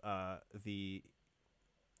with the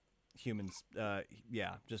humans.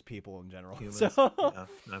 Yeah, just people in general. Humans. So, Yeah,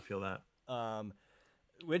 I feel that. um,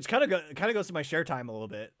 which kind of goes to my share time a little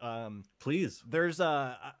bit. Please. There's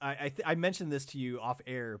I mentioned this to you off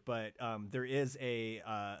air, but there is a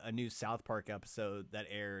new South Park episode that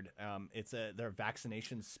aired. It's their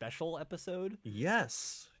vaccination special episode.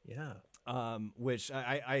 Yes. Yeah. Which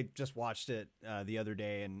I just watched it the other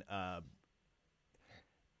day, and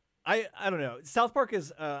I don't know. South Park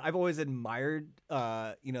is I've always admired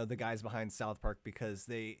you know, the guys behind South Park because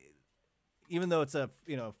they, even though it's a,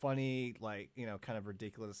 you know, funny, like, you know, kind of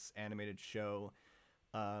ridiculous animated show,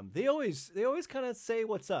 they always kind of say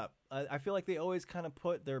what's up. I feel like they always kind of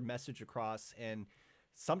put their message across, and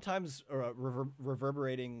sometimes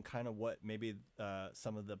reverberating kind of what maybe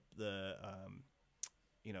some of the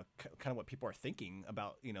you know, kind of what people are thinking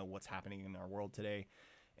about, you know, what's happening in our world today.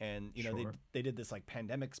 And you know, Sure. they did this like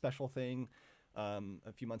pandemic special thing a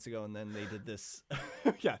few months ago, and then they did this.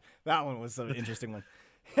 Yeah, that one was an interesting one.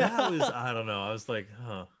 That was, I don't know. I was like,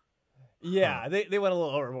 huh. Yeah, they went a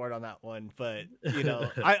little overboard on that one, but you know,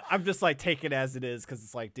 I'm just like take it as it is because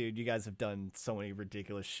it's like, dude, you guys have done so many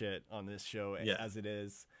ridiculous shit on this show Yeah. as it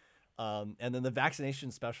is. And then the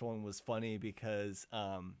vaccination special one was funny because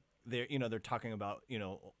they're talking about, you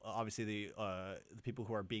know, obviously the people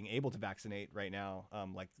who are being able to vaccinate right now,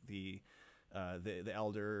 like the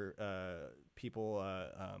elder people,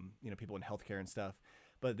 you know, people in healthcare and stuff.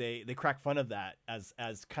 But they crack fun of that as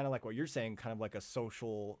kind of like what you're saying, kind of like a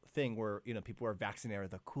social thing where, you know, people who are vaccinated are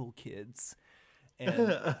the cool kids, and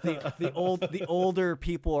the older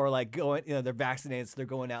people are like going, you know, they're vaccinated, so they're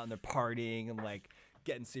going out and they're partying and like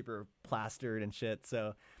getting super plastered and shit.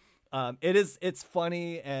 So it's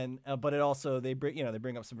funny, and but it also they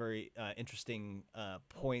bring up some very interesting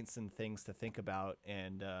points and things to think about,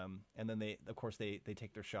 and then they of course they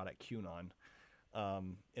take their shot at QAnon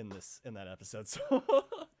in that episode. So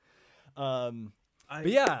I, but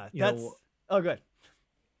yeah, you that's know, oh good.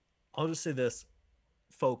 I'll just say this,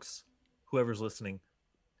 folks, whoever's listening,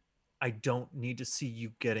 I don't need to see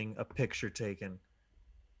you getting a picture taken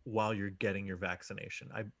while you're getting your vaccination.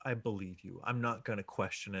 I believe you. I'm not going to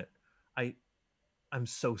question it. I I'm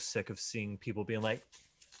so sick of seeing people being like,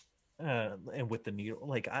 and with the needle.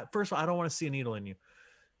 Like, first of all, I don't want to see a needle in you.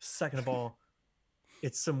 Second of all,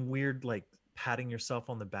 it's some weird like patting yourself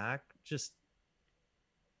on the back. Just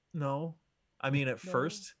no. I mean, at No.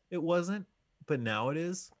 first it wasn't, but now it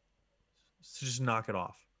is. So just knock it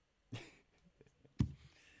off.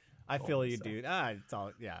 I That's all feel I'm you, saying. dude. It's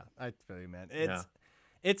all yeah. I feel you, man. Yeah,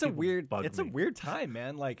 It's a people weird bug a me. weird time,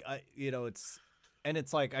 man. Like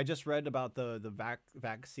it's like I just read about the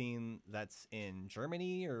vaccine that's in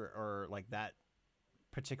Germany or like that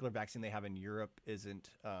particular vaccine they have in Europe isn't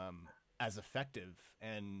as effective,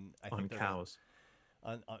 and I On think they're cows.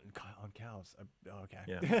 on cows. Okay.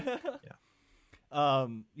 Yeah,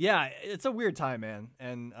 yeah. Yeah, it's a weird time, man,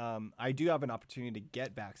 and I do have an opportunity to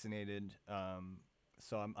get vaccinated.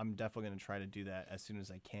 So I'm definitely gonna try to do that as soon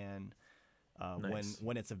as I can. Nice.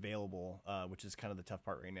 When it's available, which is kind of the tough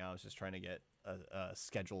part right now, is just trying to get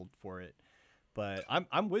scheduled for it. But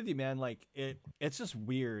I'm with you, man. Like it's just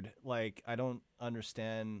weird. Like I don't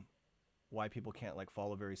understand why people can't like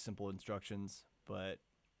follow very simple instructions, but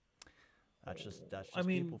that's I just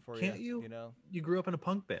mean, people for can't you, you? you know? You grew up in a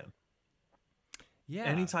punk band.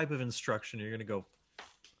 Any Yeah, type of instruction, you're gonna go,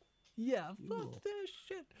 yeah. "Ooh," Fuck this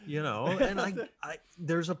shit. and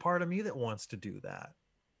there's a part of me that wants to do that,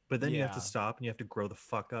 but then you have to Yeah, stop and you have to grow the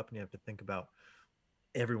fuck up and you have to think about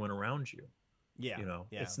everyone around you. yeah,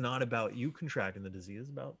 yeah, It's not about you contracting the disease, it's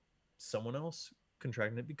about someone else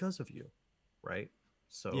contracting it because of you, right?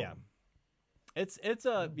 So, yeah. It's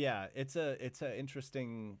a yeah. yeah. It's a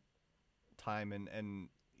interesting time, and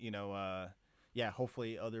yeah,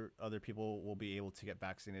 hopefully other people will be able to get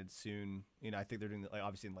vaccinated soon. I think they're doing like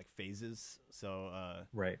obviously in like phases. So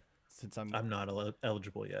Right. since I'm I'm not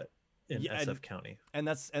eligible yet in yeah, SF County.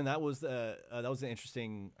 that was that was an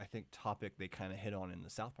interesting, I think, topic they kind of hit on in the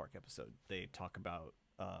South Park episode. They talk about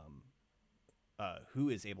who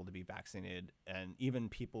is able to be vaccinated, and even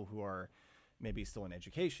people who are maybe still in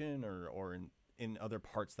education or in other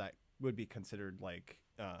parts that would be considered like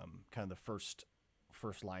kind of the first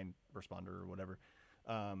line responder or whatever.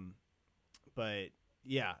 Um, but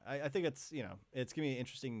yeah, I think it's gonna be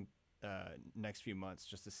interesting next few months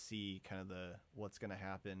just to see kind of the what's gonna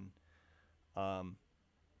happen. Um,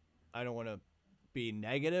 I don't want to be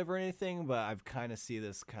negative or anything, but I've kind of see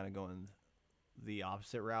this kind of going the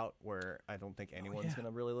opposite route where I don't think Oh anyone's yeah,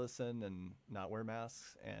 gonna really listen and not wear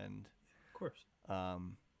masks, and of course.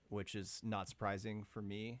 which is not surprising for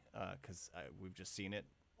me because we've just seen it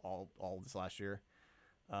all this last year.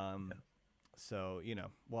 Um, Yeah. so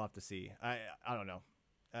we'll have to see. I don't know.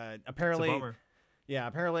 It's a Apparently, bummer. yeah.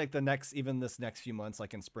 Apparently, like this next few months,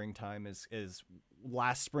 like in springtime, is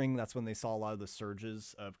last spring. That's when they saw a lot of the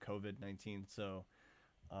surges of COVID-19. So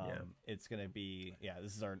Yeah. it's gonna be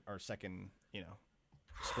This is our second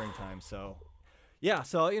springtime. So yeah.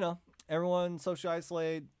 So everyone social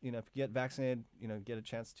isolate. If you get vaccinated, get a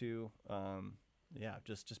chance to. Yeah.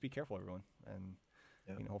 Just be careful, everyone, and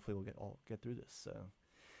Yeah. hopefully we'll get through this. So.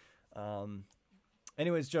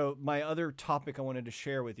 Anyways, Joe, my other topic I wanted to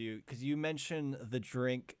share with you because you mentioned the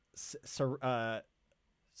drink Sazerac.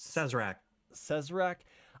 Sazerac.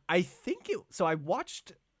 I think it. So I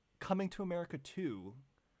watched Coming to America 2.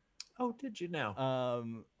 Oh, did you now?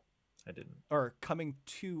 I didn't. Or Coming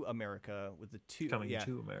to America with the two. Coming yeah.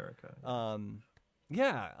 to America.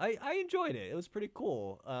 Yeah, I enjoyed it. It was pretty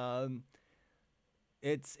cool.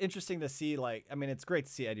 It's interesting to see. Like, I mean, it's great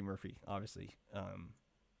to see Eddie Murphy, obviously.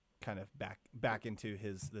 Kind of back into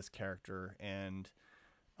this character, and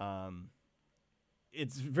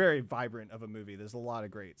it's very vibrant of a movie. There's a lot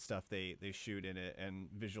of great stuff they shoot in it, and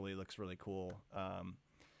visually looks really cool.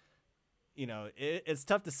 It's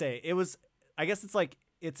tough to say. It was, I guess it's like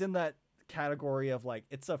it's in that category of like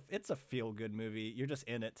it's a feel good movie. You're just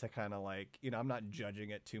in it to kind of like I'm not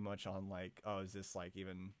judging it too much on like, oh, is this like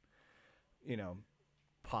even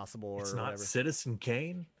possible or It's not whatever. Citizen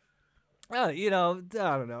Kane. I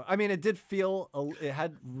don't know. I mean, it did feel it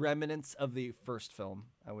had remnants of the first film,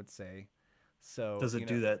 I would say. So Does it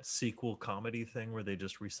do that sequel comedy thing where they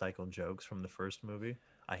just recycle jokes from the first movie?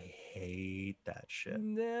 I hate that shit.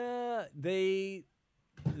 Nah, they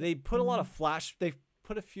put a lot of they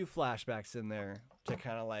put a few flashbacks in there to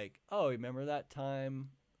kind of like, oh, remember that time,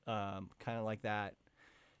 kind of like that,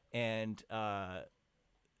 and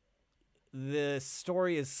the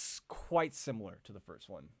story is quite similar to the first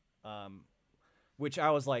one. Which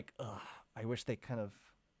I was like, ugh, I wish they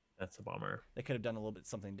That's a bummer. they could have done a little bit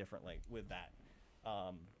something different like with that.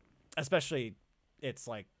 Especially it's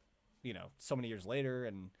like, so many years later,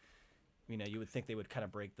 and you would think they would kind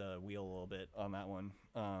of break the wheel a little bit on that one.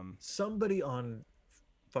 Somebody on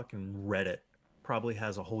fucking Reddit probably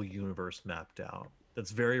has a whole universe mapped out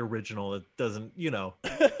that's very original. It doesn't, Yeah.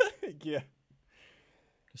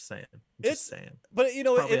 just saying, just It's, saying. but It's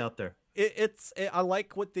probably out there. I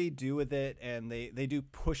like what they do with it, and they do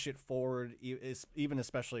push it forward, even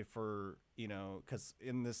especially for, because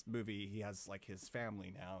in this movie he has like his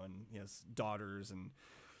family now, and he has daughters, and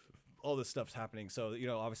all this stuff's happening. So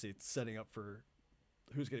obviously it's setting up for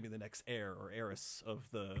who's going to be the next heir or heiress of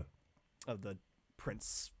the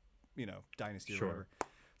prince, dynasty or Sure. whatever.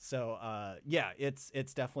 So yeah, it's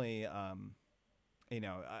definitely I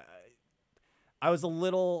was a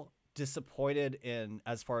little disappointed in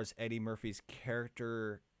as far as Eddie Murphy's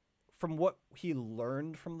character. From what he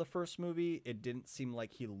learned from the first movie, it didn't seem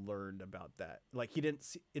like he learned about that. Like it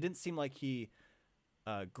didn't seem like he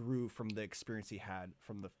grew from the experience he had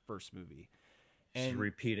from the first movie. She's And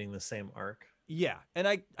repeating the same arc. yeah, and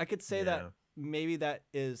I could say that Yeah. maybe that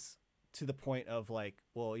is to the point of like,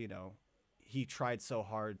 well, he tried so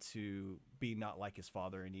hard to be not like his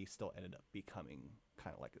father, and he still ended up becoming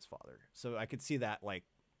kind of like his father. So I could see that, like,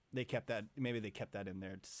 they kept that in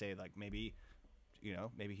there to say like, maybe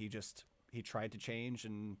maybe he tried to change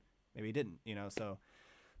and maybe he didn't, so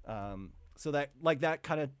that, like, that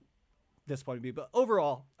kind of disappointed me. But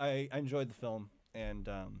overall, I enjoyed the film, and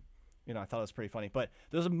I thought it was pretty funny. But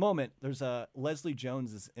there's a Leslie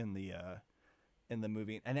Jones is in the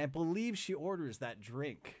movie, and I believe she orders that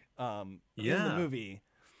drink in the Yeah. movie.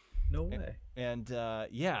 No way. And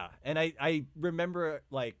yeah, and I remember,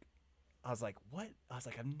 like, I was like, what? I was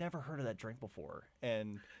like, I've never heard of that drink before,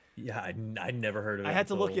 and Yeah, I never heard of it. I had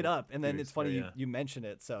to look it until up, and then few it's weeks ago, funny yeah. you mention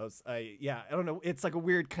it. So I don't know. It's like a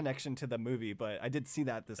weird connection to the movie, but I did see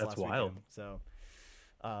that this That's last wild. weekend. So,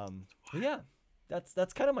 yeah,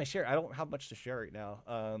 that's kind of my share. I don't have much to share right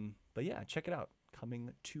now. But yeah, check it out.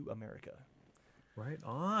 Coming to America. Right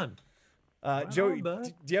on. Joey,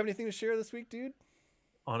 bud. do you have anything to share this week, dude?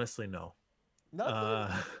 Honestly, no.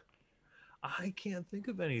 Nothing. I can't think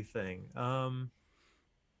of anything.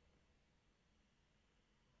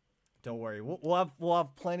 Don't worry, we'll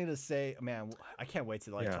have plenty to say. Man, I can't wait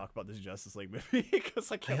to Yeah. talk about this Justice League movie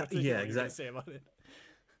because I can't wait to hear what you're gonna say about it.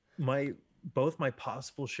 Both my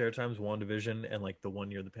possible share times, WandaVision and like the 1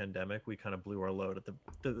 year of the pandemic, we kind of blew our load at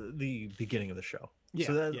the beginning of the show.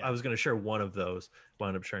 So that I was going to share one of those,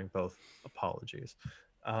 wound up sharing both. Apologies.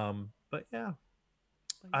 But yeah,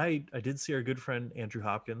 I did see our good friend Andrew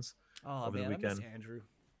Hopkins Oh over man, the weekend. I miss Andrew.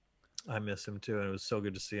 I miss him too, and it was so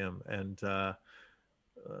good to see him. And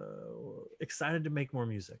excited to make more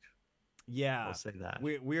music. Yeah, I'll say that.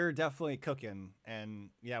 we're definitely cooking,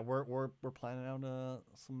 and yeah, we're planning out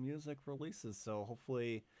some music releases. So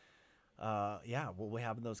hopefully, yeah, we'll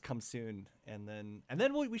have those come soon, and then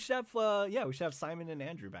we should have we should have Simon and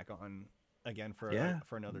Andrew back on again for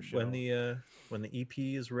another show when the EP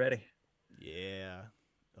is ready. Yeah.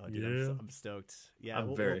 Oh, dude, Yeah. I'm stoked. Yeah,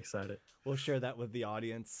 I'm very excited. We'll share that with the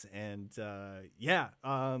audience, and yeah,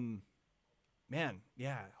 man,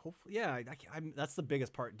 yeah, hopefully, yeah. I'm that's the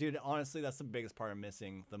biggest part, dude. Honestly, that's the biggest part I'm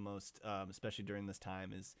missing the most, especially during this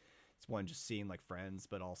time. It's one, just seeing like friends,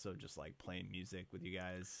 but also just like playing music with you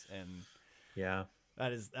guys, and Yeah.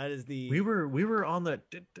 that is the We were on the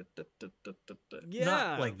Yeah.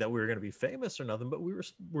 not like that we were going to be famous or nothing, but we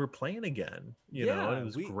were playing again, you know, and it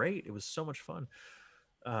was great. It was so much fun.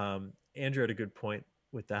 Andrew had a good point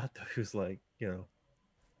with that though. He was like,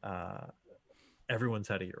 everyone's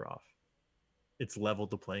had a year off. It's leveled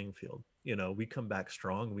the playing field. We come back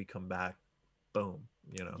strong. We come back, boom.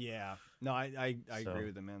 Yeah. No, I agree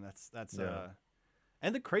with him, man. That's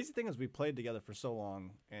and the crazy thing is we played together for so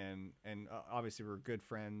long, and obviously we're good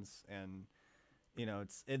friends, and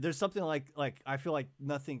there's something like I feel like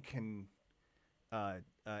nothing can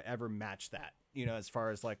ever match that. As far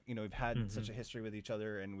as like we've had such a history with each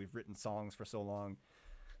other, and we've written songs for so long.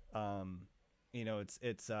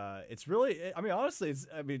 It's really, I mean, honestly,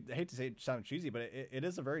 I hate to say it sounds cheesy, but it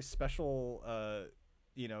is a very special,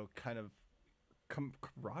 kind of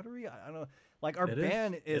camaraderie. I don't know, like our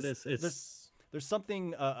band is. There's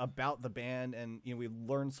something about the band, and we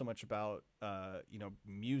learn so much about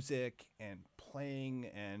music and playing,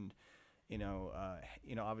 and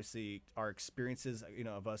obviously our experiences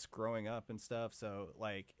of us growing up and stuff. So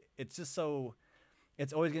like it's just so.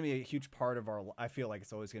 It's always going to be a huge part of our. I feel like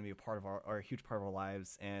it's always going to be a part of our a huge part of our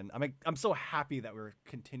lives, and I'm so happy that we're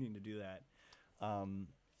continuing to do that, and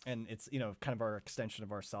it's kind of our extension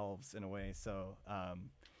of ourselves in a way. So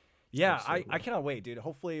yeah, I cannot wait, dude.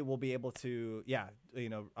 Hopefully we'll be able to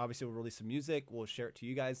obviously we'll release some music, we'll share it to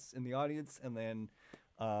you guys in the audience, and then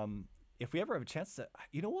if we ever have a chance to,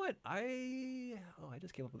 I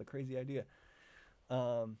just came up with a crazy idea.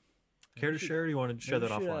 Care to share? Or do you want to share that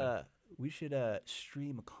offline? We should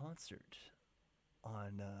stream a concert.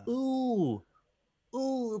 on. Ooh,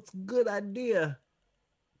 it's a good idea.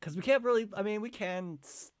 Because we can't really. I mean, we can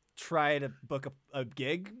try to book a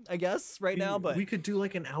gig, I guess, right now. But we could do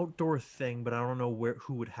like an outdoor thing, but I don't know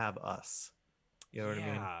who would have us. You know what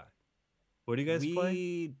I mean? What do you guys play?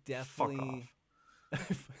 We definitely. Fuck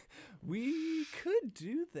off. We could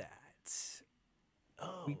do that.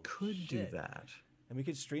 Oh, we could do that, and we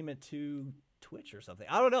could stream it to Twitch or something.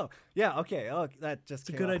 I don't know. Yeah. Okay. Oh, that just.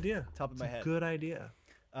 It's a good idea. Top of my head. Good idea.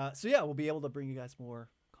 So yeah, we'll be able to bring you guys more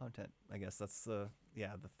content. I guess that's the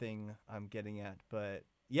thing I'm getting at. But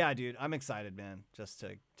yeah, dude, I'm excited, man, just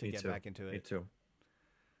to get back into it. Me too.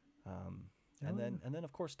 And then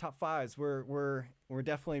of course top fives. We're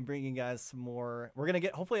definitely bringing you guys some more. We're gonna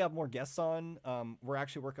hopefully have more guests on. We're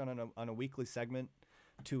actually working on a weekly segment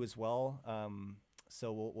too as well.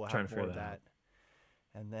 So we'll have more of that.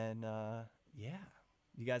 And then yeah.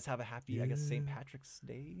 You guys have a happy, I guess, St. Patrick's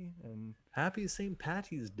Day and happy St.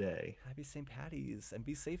 Patty's Day. Happy St. Patty's and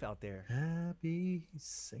be safe out there. Happy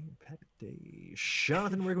St. Patrick's Day.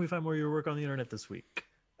 Jonathan, where can we find more of your work on the internet this week?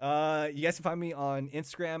 You guys can find me on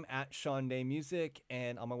Instagram at Sean Day Music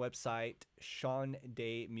and on my website,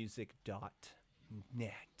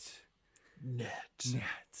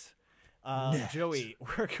 SeanDayMusic.net. Joey,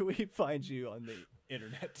 where can we find you on the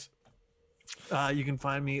internet? You can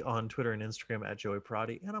find me on Twitter and Instagram at Joey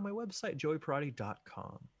Parati and on my website,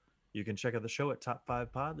 joeyparati.com. You can check out the show at Top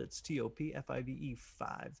 5 Pod. That's TOPFIVE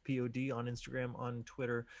 5POD on Instagram, on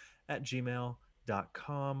Twitter, at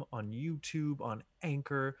gmail.com, on YouTube, on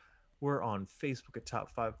Anchor. We're on Facebook at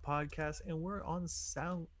Top 5 Podcast, and we're on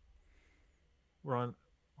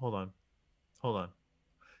hold on.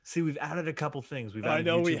 See, we've added a couple things. We've added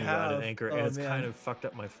YouTube, we've added Anchor, and it's kind of fucked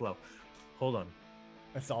up my flow. Hold on.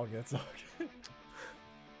 It's all good.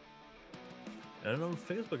 And on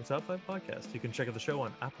Facebook, it's Top 5 Podcast. You can check out the show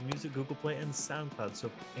on Apple Music, Google Play, and SoundCloud,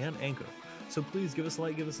 and Anchor. So please give us a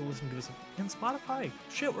like, give us a listen, and Spotify.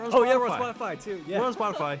 Shit, we're on Spotify. Oh yeah, we're on Spotify too. Yeah, we're on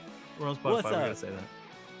Spotify. We gotta say that.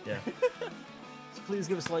 Yeah. So please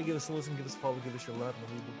give us a like, give us a listen, give us a follow, give us your love, and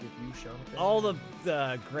we will give you Jonathan. All the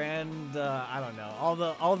grand, I don't know, all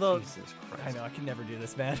the. Jesus Christ! I know I can never do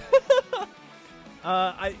this, man.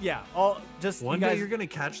 One day you're gonna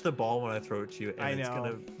catch the ball when I throw it to you, and it's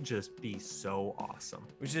gonna just be so awesome.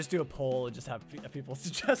 We should just do a poll and just have people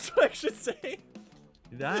suggest what I should say.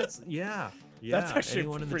 That's That's actually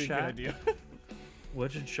anyone a pretty good idea.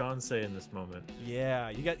 What should Sean say in this moment?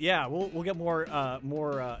 We'll get more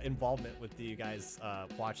involvement with you guys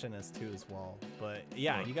watching us too as well. But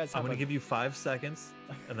yeah, you guys. I'm gonna give you 5 seconds,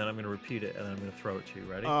 and then I'm gonna repeat it, and then I'm gonna throw it to you.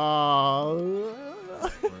 Ready?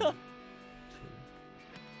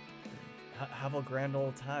 Have a grand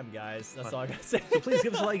old time, guys. That's all I gotta say. So please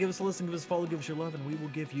give us a like, give us a listen, give us a follow, give us your love, and we will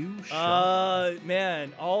give you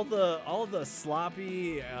man, all the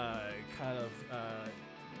sloppy kind of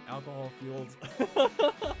alcohol fueled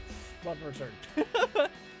love return.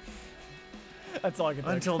 That's all I can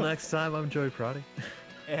think. Until next time, I'm Joey Parati.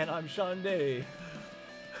 And I'm Sean Day.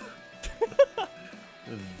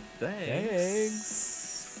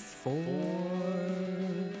 Thanks for